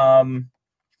 And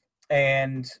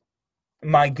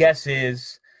my guess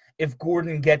is if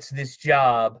Gordon gets this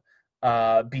job,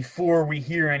 before we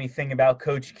hear anything about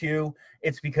Coach Q,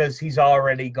 it's because he's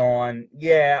already gone,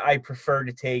 yeah, I prefer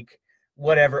to take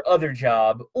whatever other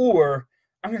job, or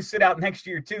I'm going to sit out next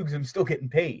year too because I'm still getting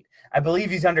paid. I believe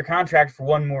he's under contract for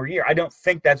one more year. I don't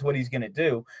think that's what he's going to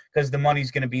do because the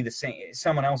money's going to be the same.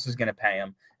 Someone else is going to pay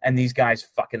him, and these guys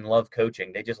fucking love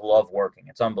coaching. They just love working.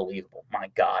 It's unbelievable. My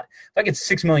God. If I get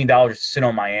 $6 million to sit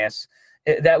on my ass,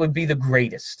 that would be the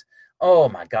greatest. Oh,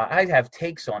 my God. I'd have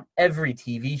takes on every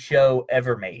TV show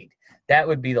ever made. That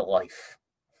would be the life.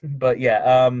 But,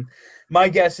 yeah, my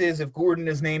guess is if Gordon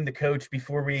is named the coach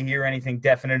before we hear anything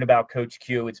definite about Coach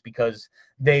Q, it's because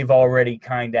they've already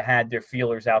kind of had their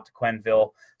feelers out to Quenneville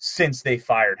since they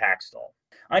fired Hackstall.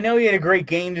 I know he had a great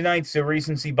game tonight, so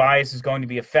recency bias is going to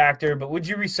be a factor, but would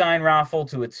you resign Raffle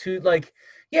to a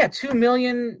 $2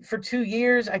 million for 2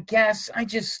 years? I guess.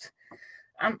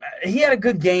 He had a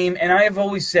good game, and I have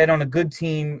always said on a good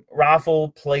team,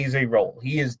 Raffle plays a role.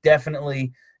 He is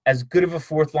definitely as good of a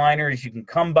fourth liner as you can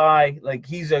come by. Like,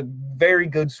 he's a very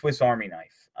good Swiss Army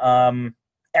knife.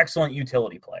 Excellent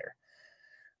utility player.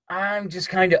 I'm just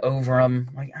kind of over him.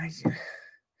 Like,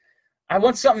 I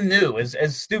want something new.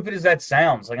 As stupid as that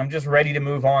sounds, like, I'm just ready to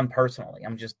move on personally.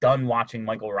 I'm just done watching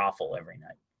Michael Raffle every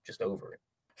night. Just over it.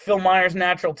 Phil Myers'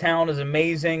 natural talent is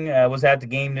amazing. Was at the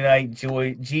game tonight.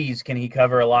 Geez, can he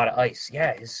cover a lot of ice?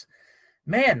 Yeah,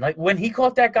 man, like when he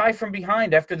caught that guy from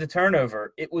behind after the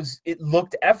turnover, it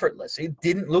looked effortless. It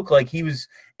didn't look like he was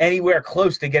anywhere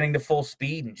close to getting to full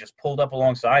speed and just pulled up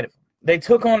alongside of him. They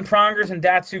took on Prongers and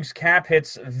Datsuk's cap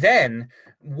hits. Then,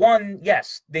 one,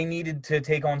 yes, they needed to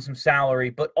take on some salary,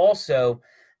 but also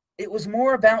it was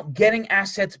more about getting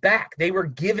assets back. They were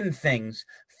given things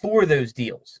for those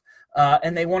deals.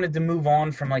 And they wanted to move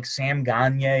on from like Sam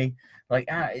Gagne. Like,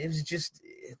 it was just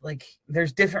like,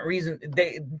 there's different reasons.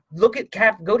 They look at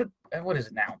Cap, go to, what is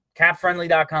it now?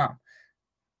 Capfriendly.com.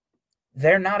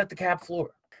 They're not at the cap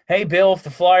floor. Hey, Bill, if the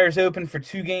Flyers open for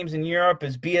 2 games in Europe,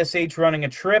 is BSH running a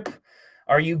trip?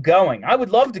 Are you going? I would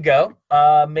love to go.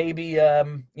 Maybe,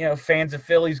 Fans of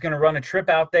Philly's going to run a trip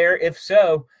out there. If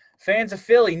so, Fans of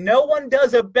Philly, no one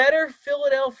does a better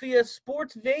Philadelphia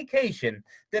sports vacation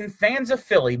than Fans of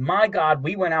Philly. My God,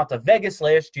 we went out to Vegas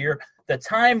last year. The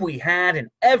time we had and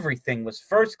everything was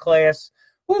first class.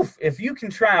 Oof, if you can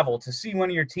travel to see one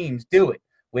of your teams, do it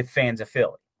with Fans of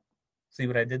Philly. See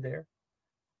what I did there?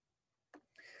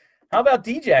 How about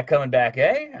D-Jack coming back,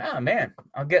 eh? Oh, man,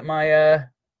 I'll get my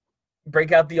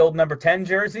break out the old number 10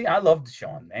 jersey. I love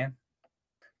Deshaun, man.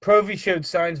 Provy showed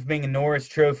signs of being a Norris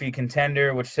Trophy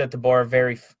contender, which set the bar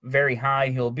very, very high.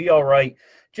 He'll be all right.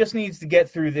 Just needs to get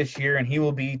through this year, and he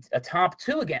will be a top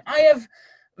 2 again. I have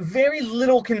very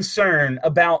little concern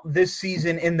about this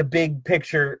season in the big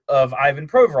picture of Ivan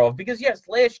Provorov because, yes,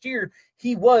 last year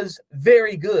he was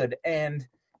very good and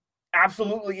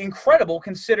absolutely incredible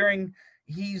considering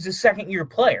he's a second-year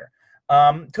player.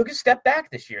 Took a step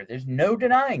back this year. There's no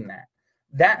denying that.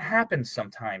 That happens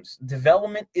sometimes.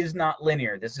 Development is not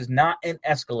linear. This is not an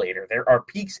escalator. There are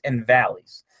peaks and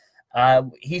valleys.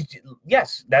 He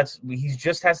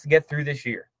just has to get through this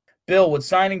year. Bill, would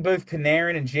signing both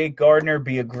Panarin and Jake Gardiner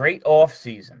be a great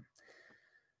offseason?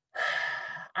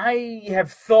 I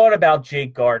have thought about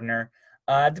Jake Gardiner.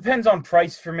 Depends on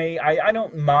price for me. I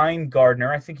don't mind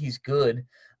Gardiner. I think he's good.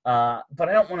 But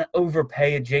I don't want to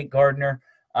overpay a Jake Gardiner.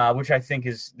 Which I think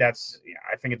I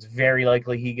think it's very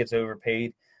likely he gets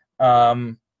overpaid. My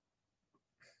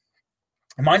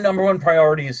number one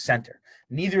priority is center.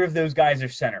 Neither of those guys are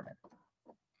centermen.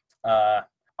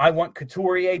 I want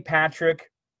Couturier, Patrick,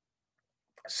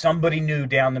 somebody new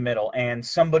down the middle, and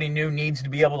somebody new needs to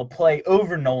be able to play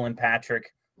over Nolan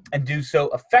Patrick and do so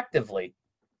effectively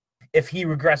if he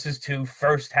regresses to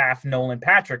first half Nolan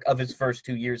Patrick of his first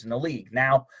 2 years in the league.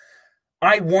 Now,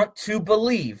 I want to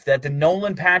believe that the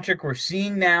Nolan Patrick we're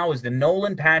seeing now is the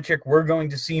Nolan Patrick we're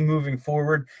going to see moving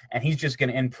forward, and he's just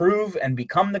going to improve and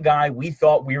become the guy we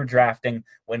thought we were drafting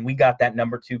when we got that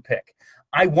number 2 pick.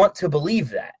 I want to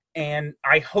believe that, and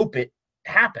I hope it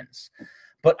happens.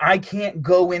 But I can't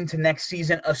go into next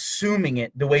season assuming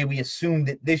it the way we assumed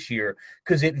it this year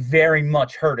because it very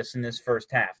much hurt us in this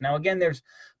first half. Now, again, there's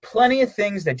plenty of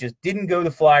things that just didn't go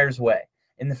the Flyers' way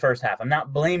in the first half. I'm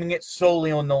not blaming it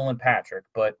solely on Nolan Patrick,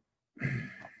 but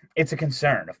it's a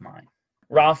concern of mine.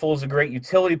 Raffle is a great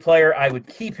utility player. I would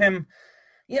keep him.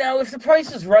 If the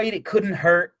price is right, it couldn't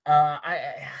hurt.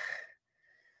 I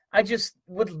just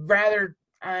would rather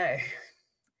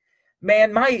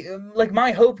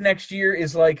my hope next year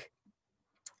is like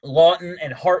Lawton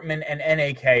and Hartman and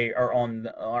NAK are on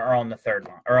the third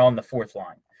line or on the fourth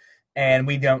line, and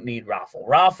we don't need Raffle.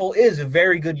 Raffle is a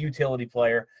very good utility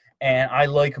player, and I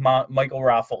like Michael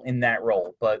Raffle in that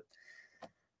role. But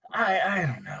I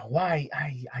don't know why.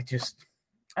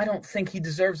 I don't think he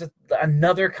deserves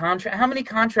another contract. How many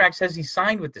contracts has he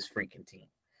signed with this freaking team?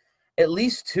 At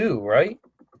least 2, right?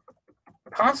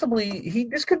 Possibly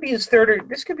this could be his third or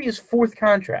this could be his 4th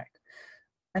contract.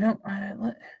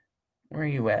 Where are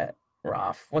you at,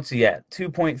 Roth? What's he at?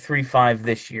 2.35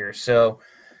 this year. So,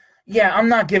 yeah, I'm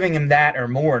not giving him that or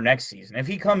more next season. If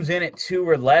he comes in at 2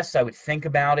 or less, I would think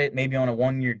about it, maybe on a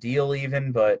 1-year deal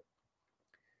even. But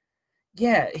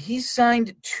yeah, he's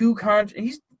signed 2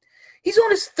 contracts. He's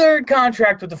on his 3rd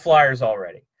contract with the Flyers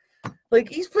already. Like,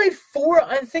 he's played 4.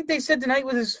 I think they said tonight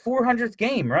was his 400th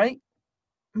game, right?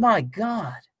 My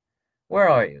God. Where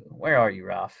are you,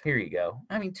 Ralph? Here you go.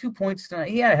 I mean, 2 points tonight.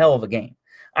 He had a hell of a game.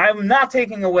 I'm not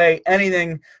taking away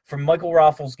anything from Michael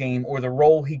Raffl's game or the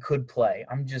role he could play.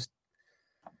 I'm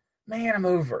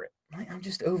over it. I'm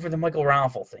just over the Michael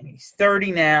Raffl thing. He's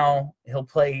 30 now. He'll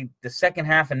play the second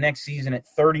half of next season at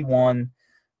 31.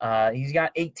 He's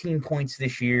got 18 points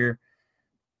this year.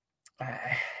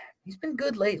 He's been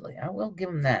good lately. I will give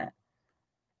him that.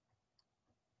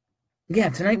 Yeah,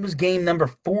 tonight was game number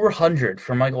 400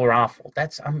 for Michael Raffl.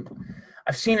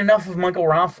 I've seen enough of Michael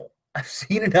Raffl. I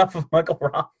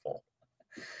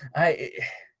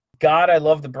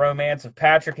love the bromance of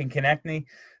Patrick and Konechny.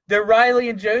 They're Riley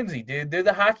and Jonesy, dude. They're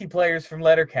the hockey players from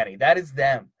Letterkenny. That is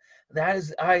them.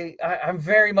 I'm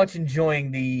very much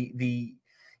enjoying the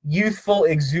youthful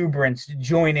exuberance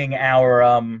joining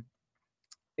our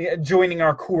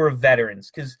core of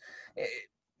veterans, because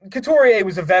Couturier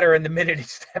was a veteran the minute he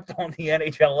stepped on the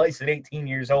NHL ice at 18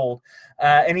 years old.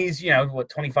 And he's,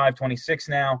 25, 26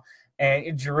 now.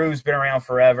 And Giroux's been around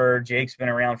forever. Jake's been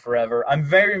around forever. I'm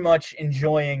very much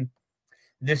enjoying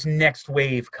this next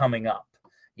wave coming up,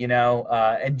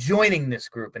 and joining this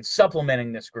group and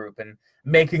supplementing this group and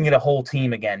making it a whole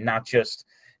team again, not just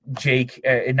Jake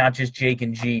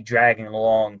and G dragging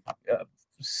along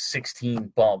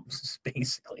 16 bums,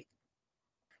 basically.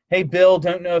 Hey, Bill,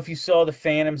 don't know if you saw the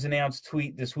Phantoms announced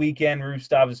tweet this weekend.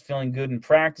 Rustov is feeling good and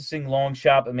practicing. Long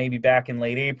shot, but maybe back in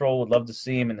late April. Would love to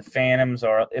see him in the Phantoms,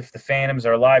 or if the Phantoms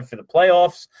are live for the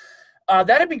playoffs.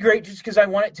 That'd be great, just because I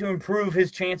want it to improve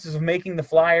his chances of making the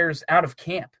Flyers out of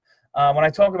camp. When I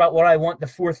talk about what I want the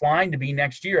 4th line to be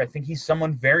next year, I think he's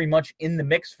someone very much in the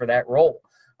mix for that role.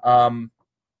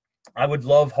 I would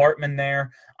love Hartman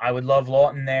there. I would love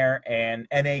Lawton there, and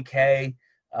NAK.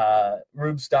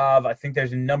 Rubstov. I think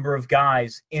there's a number of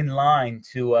guys in line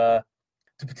to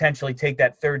potentially take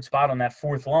that 3rd spot on that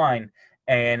 4th line,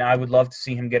 and I would love to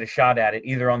see him get a shot at it,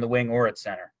 either on the wing or at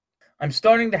center. I'm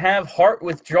starting to have Hart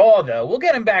withdraw, though. We'll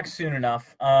get him back soon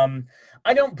enough.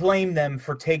 I don't blame them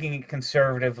for taking it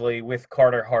conservatively with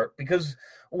Carter Hart, because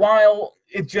while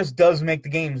it just does make the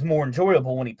games more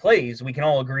enjoyable when he plays, we can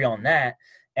all agree on that,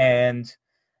 and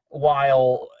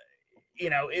while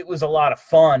it was a lot of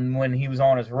fun when he was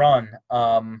on his run.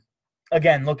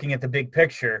 Again, looking at the big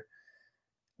picture,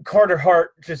 Carter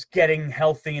Hart just getting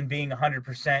healthy and being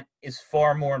 100% is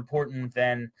far more important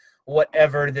than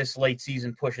whatever this late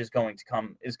season push is going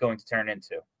to turn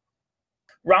into.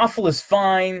 Raffl is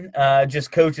fine.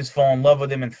 Just coaches fall in love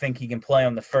with him and think he can play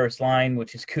on the first line,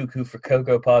 which is cuckoo for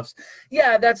Cocoa Puffs.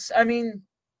 Yeah,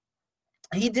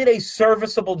 he did a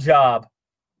serviceable job.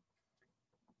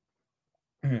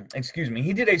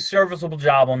 He did a serviceable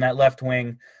job on that left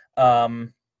wing. What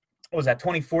was that,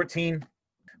 2014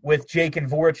 with Jake and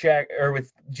Voracek, or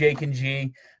with Jake and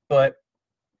G? But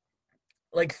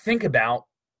think about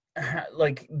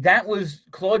that was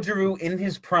Claude Giroux in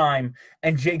his prime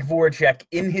and Jake Voracek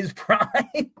in his prime.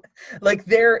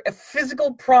 Their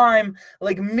physical prime,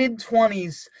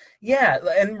 mid-20s. Yeah,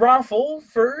 and Raffl,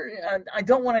 I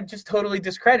don't want to just totally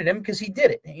discredit him, because he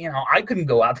did it. I couldn't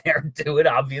go out there and do it,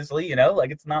 obviously.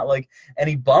 It's not like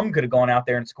any bum could have gone out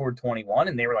there and scored 21,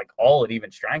 and they were all at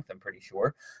even strength, I'm pretty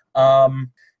sure.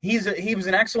 He was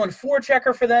an excellent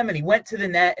forechecker for them, and he went to the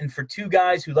net, and for 2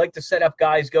 guys who like to set up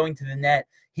guys going to the net,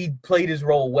 he played his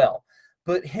role well.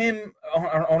 But him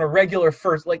on a regular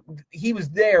first, he was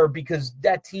there because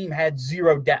that team had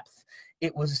 0 depth.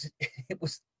 It was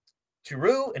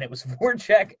Giroux and it was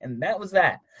Voracek, and that was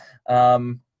that.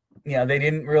 They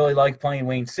didn't really like playing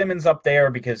Wayne Simmons up there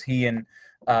because he and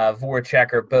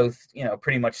Voracek are both,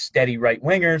 pretty much steady right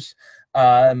wingers.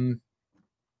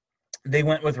 They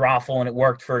went with Raffl, and it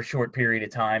worked for a short period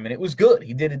of time, and it was good.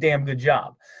 He did a damn good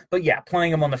job. But yeah,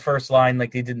 playing him on the first line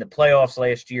like they did in the playoffs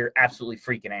last year, absolutely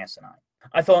freaking asinine.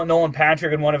 I thought Nolan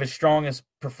Patrick had one of his strongest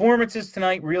performances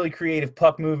tonight. Really creative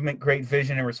puck movement, great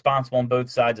vision, and responsible on both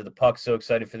sides of the puck. So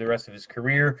excited for the rest of his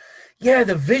career. Yeah,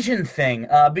 the vision thing.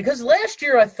 Because last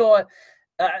year I thought,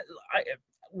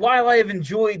 while I have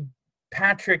enjoyed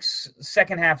Patrick's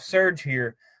second half surge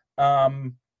here,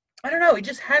 I don't know. He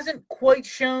just hasn't quite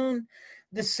shown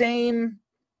the same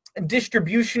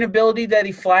distribution ability that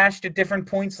he flashed at different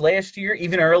points last year,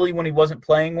 even early when he wasn't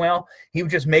playing well. He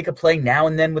would just make a play now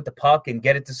and then with the puck and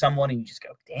get it to someone, and you just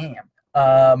go, damn.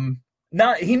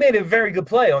 He made a very good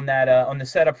play on that on the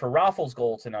setup for Raffles'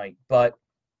 goal tonight, but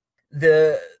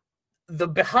the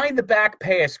behind the back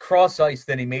pass cross ice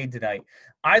that he made tonight,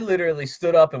 I literally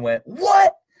stood up and went,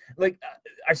 "What?" Like,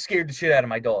 I scared the shit out of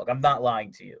my dog. I'm not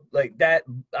lying to you. Like that,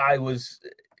 I was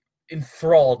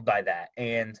enthralled by that.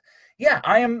 And yeah,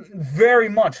 I am very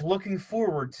much looking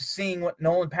forward to seeing what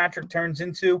Nolan Patrick turns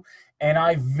into. And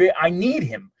I need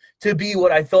him to be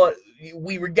what I thought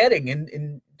we were getting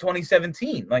in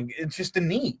 2017. Like, it's just a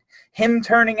need. Him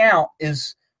turning out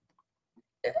is,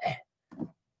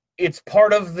 it's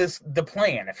part of the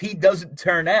plan. If he doesn't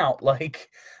turn out, like,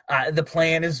 the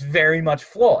plan is very much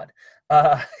flawed.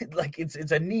 Like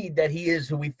it's a need that he is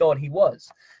who we thought he was.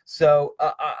 So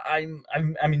I'm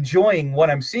enjoying what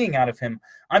I'm seeing out of him.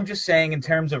 I'm just saying, in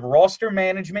terms of roster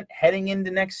management heading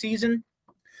into next season,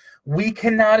 we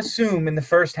cannot assume in the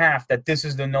first half that this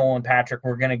is the Nolan Patrick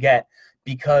we're going to get,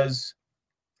 because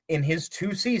in his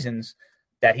 2 seasons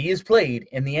that he has played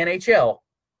in the NHL,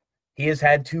 he has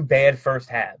had 2 bad first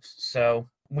halves. So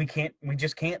we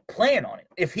just can't plan on it.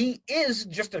 If he is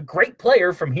just a great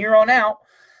player from here on out,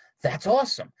 that's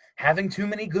awesome. Having too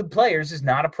many good players is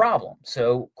not a problem.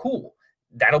 So cool.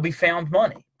 That'll be found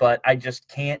money. But I just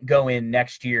can't go in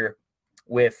next year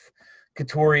with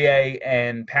Couturier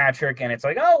and Patrick, and it's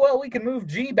like, oh, well, we can move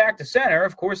G back to center.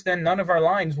 Of course, then none of our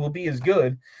lines will be as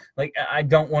good. Like, I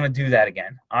don't want to do that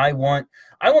again. I want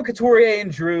Couturier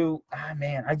and Drew.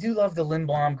 Man, I do love the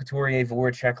Lindblom, Couturier,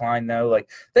 Voracek line, though. Like,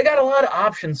 they got a lot of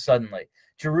options suddenly.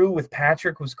 Giroux with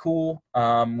Patrick was cool,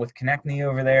 with Konechny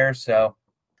over there, so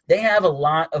they have a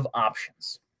lot of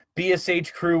options.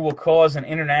 BSH crew will cause an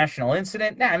international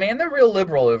incident. Nah, man, they're real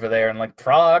liberal over there. And like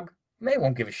Prague, they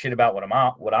won't give a shit about what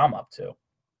I'm up to.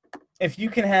 If you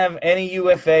can have any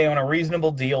UFA on a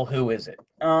reasonable deal, who is it?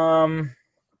 There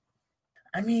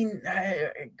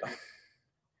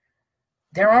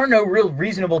are no real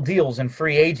reasonable deals in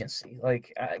free agency.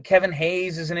 Like Kevin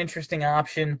Hayes is an interesting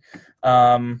option.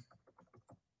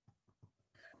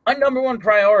 My number one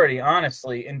priority,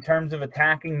 honestly, in terms of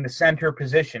attacking the center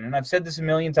position, and I've said this a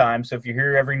million times, so if you're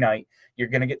here every night, you're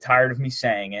going to get tired of me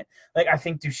saying it. Like, I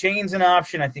think Duchesne's an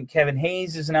option. I think Kevin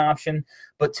Hayes is an option.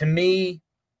 But to me,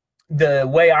 the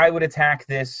way I would attack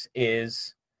this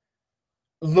is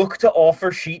look to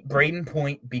offer sheet Braden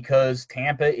Point, because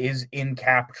Tampa is in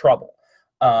cap trouble.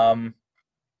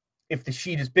 If the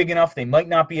sheet is big enough, they might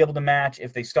not be able to match.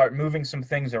 If they start moving some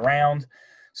things around,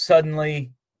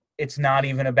 suddenly it's not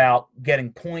even about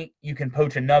getting Point. You can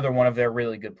poach another one of their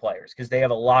really good players, because they have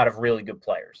a lot of really good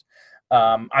players.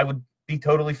 I would be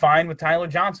totally fine with Tyler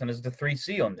Johnson as the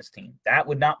 3C on this team. That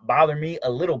would not bother me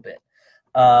a little bit.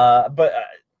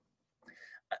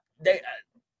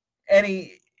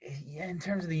 In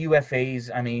terms of the UFAs,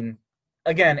 I mean,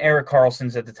 again, Erik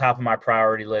Karlsson's at the top of my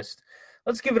priority list.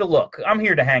 Let's give it a look. I'm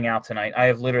here to hang out tonight. I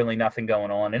have literally nothing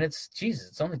going on, and it's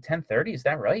only 10:30. Is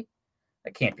that right?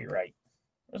 That can't be right.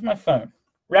 Where's my phone?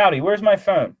 Rowdy, where's my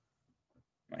phone?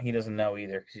 He doesn't know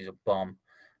either because he's a bum.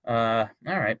 All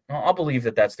right. Well, I'll believe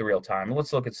that that's the real time.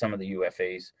 Let's look at some of the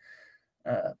UFAs.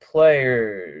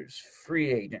 Players,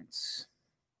 free agents.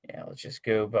 Yeah, let's just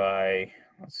go by.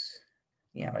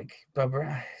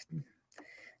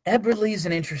 Eberle's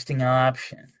an interesting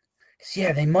option.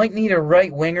 Yeah, they might need a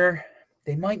right winger.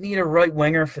 They might need a right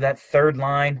winger for that third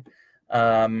line.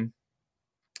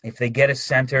 If they get a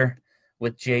center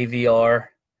with JVR,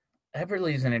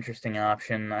 Eberle's an interesting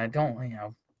option.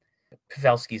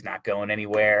 Pavelski's not going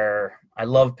anywhere. I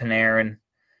love Panarin.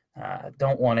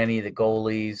 Don't want any of the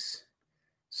goalies.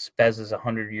 Spez is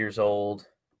 100 years old.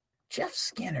 Jeff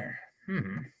Skinner.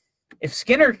 If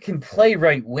Skinner can play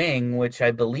right wing, which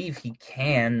I believe he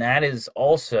can, that is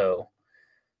also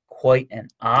quite an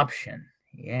option.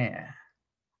 Yeah.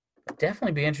 I'd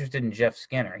definitely be interested in Jeff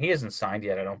Skinner. He hasn't signed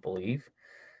yet, I don't believe.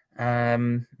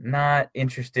 Not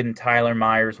interested in Tyler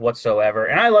Myers whatsoever.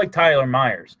 And I like Tyler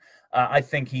Myers. I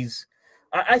think he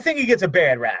gets a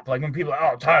bad rap. Like when people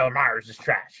are, Tyler Myers is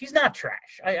trash. He's not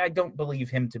trash. I don't believe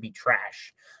him to be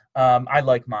trash. I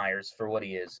like Myers for what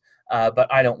he is.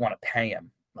 But I don't want to pay him,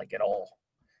 like, at all.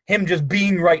 Him just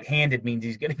being right-handed means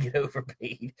he's going to get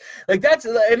overpaid. Like, that's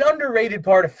an underrated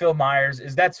part of Phil Myers,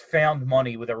 is that's found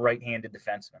money with a right-handed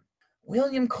defenseman.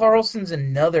 William Karlsson's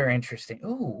another interesting.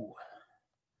 Ooh.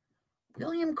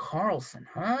 William Karlsson,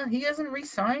 huh? He hasn't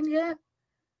re-signed yet?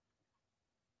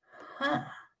 Huh.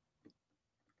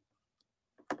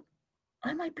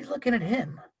 I might be looking at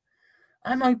him.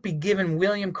 I might be giving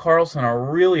William Karlsson a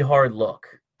really hard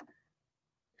look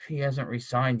if he hasn't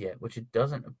re-signed yet, which it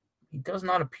doesn't. He does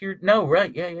not appear. No,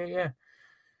 right? Yeah.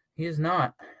 He is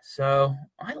not. So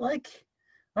I like.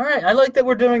 All right, I like that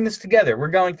we're doing this together. We're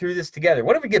going through this together.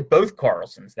 What if we get both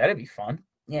Karlssons? That'd be fun.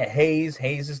 Yeah, Hayes.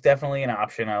 Hayes is definitely an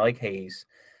option. I like Hayes.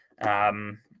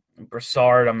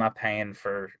 Brassard, I'm not paying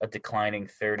for a declining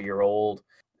 30-year-old.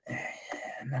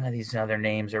 None of these other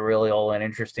names are really all that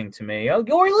interesting to me. Oh,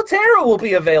 Jori Lehtera will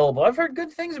be available. I've heard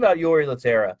good things about Jori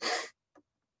Lehtera.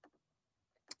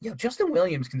 Justin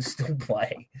Williams can still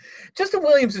play. Justin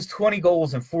Williams is 20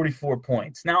 goals and 44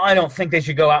 points. Now, I don't think they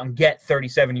should go out and get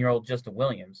 37-year-old Justin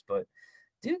Williams, but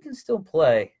dude can still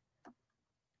play.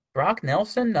 Brock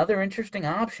Nelson, another interesting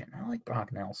option. I like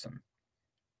Brock Nelson.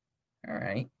 All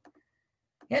right.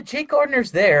 Yeah, Jake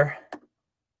Gardner's there.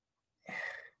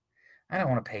 I don't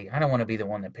want to be the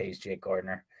one that pays Jake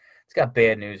Gardner. It's got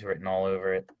bad news written all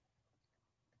over it.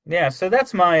 Yeah, so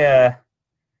that's my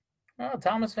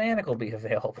Thomas Vanek will be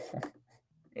available.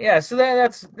 Yeah, so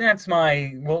that's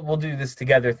my we'll do this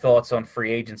together thoughts on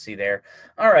free agency there.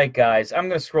 All right, guys, I'm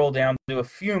going to scroll down, do a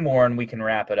few more, and we can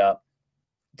wrap it up.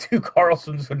 2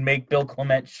 Karlssons would make Bill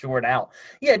Clement short out.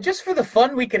 Yeah, just for the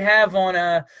fun we could have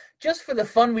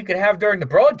during the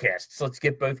broadcasts, let's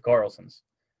get both Karlssons.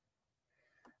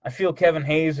 I feel Kevin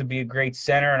Hayes would be a great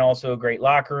center and also a great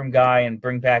locker room guy, and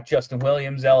bring back Justin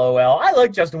Williams, LOL. I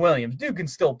like Justin Williams. Dude can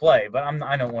still play, but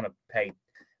I don't want to pay.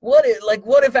 What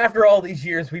if after all these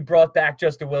years we brought back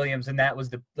Justin Williams and that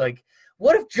was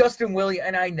what if Justin Williams,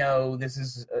 and I know this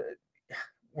is,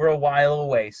 we're a while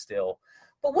away still,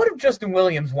 but what if Justin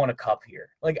Williams won a cup here?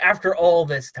 After all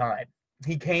this time,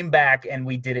 he came back and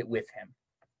we did it with him.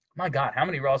 My God, how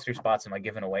many roster spots am I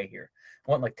giving away here?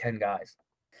 I want 10 guys.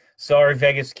 Sorry,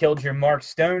 Vegas killed your Mark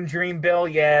Stone dream, Bill.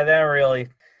 Yeah, that really.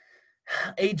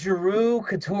 A Giroux,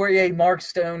 Couturier, Mark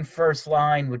Stone first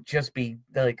line would just be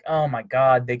oh my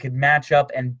God, they could match up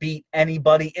and beat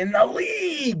anybody in the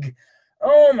league.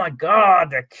 Oh my God,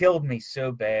 that killed me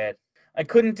so bad. I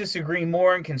couldn't disagree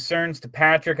more in concerns to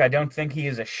Patrick. I don't think he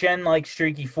is a Schenn-like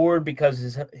streaky forward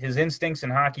because his instincts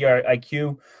and hockey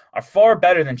IQ are far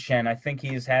better than Schenn. I think he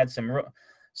has had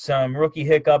some rookie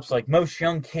hiccups like most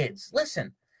young kids.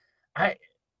 Listen,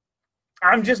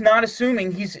 I'm just not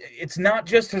assuming it's not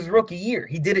just his rookie year.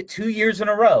 He did it 2 years in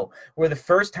a row where the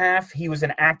first half he was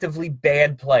an actively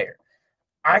bad player.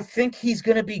 I think he's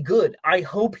going to be good. I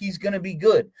hope he's going to be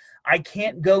good. I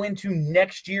can't go into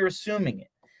next year assuming it.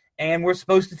 And we're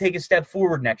supposed to take a step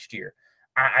forward next year.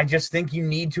 I just think you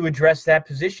need to address that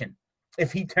position.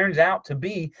 If he turns out to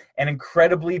be an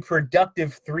incredibly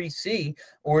productive 3C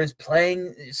or is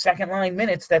playing second-line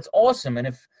minutes, that's awesome. And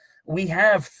if we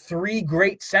have 3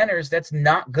 great centers, that's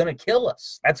not going to kill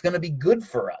us. That's going to be good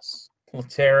for us.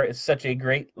 Lehtera is such a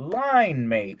great line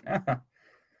mate.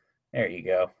 There you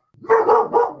go.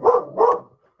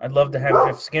 I'd love to have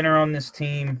Jeff Skinner on this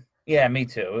team. Yeah, me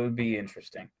too. It would be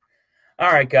interesting.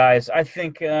 All right, guys. I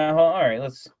think, I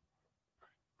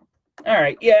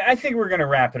think we're going to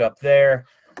wrap it up there.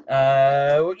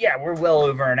 We're well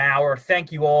over an hour.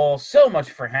 Thank you all so much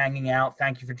for hanging out.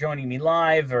 Thank you for joining me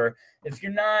live. Or if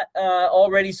you're not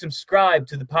already subscribed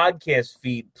to the podcast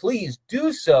feed, please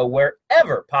do so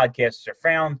wherever podcasts are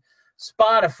found.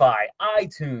 Spotify,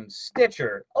 iTunes,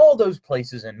 Stitcher, all those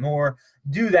places and more.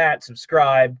 Do that.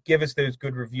 Subscribe. Give us those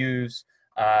good reviews.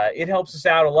 It helps us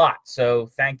out a lot. So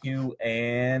thank you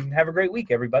and have a great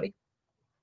week, everybody.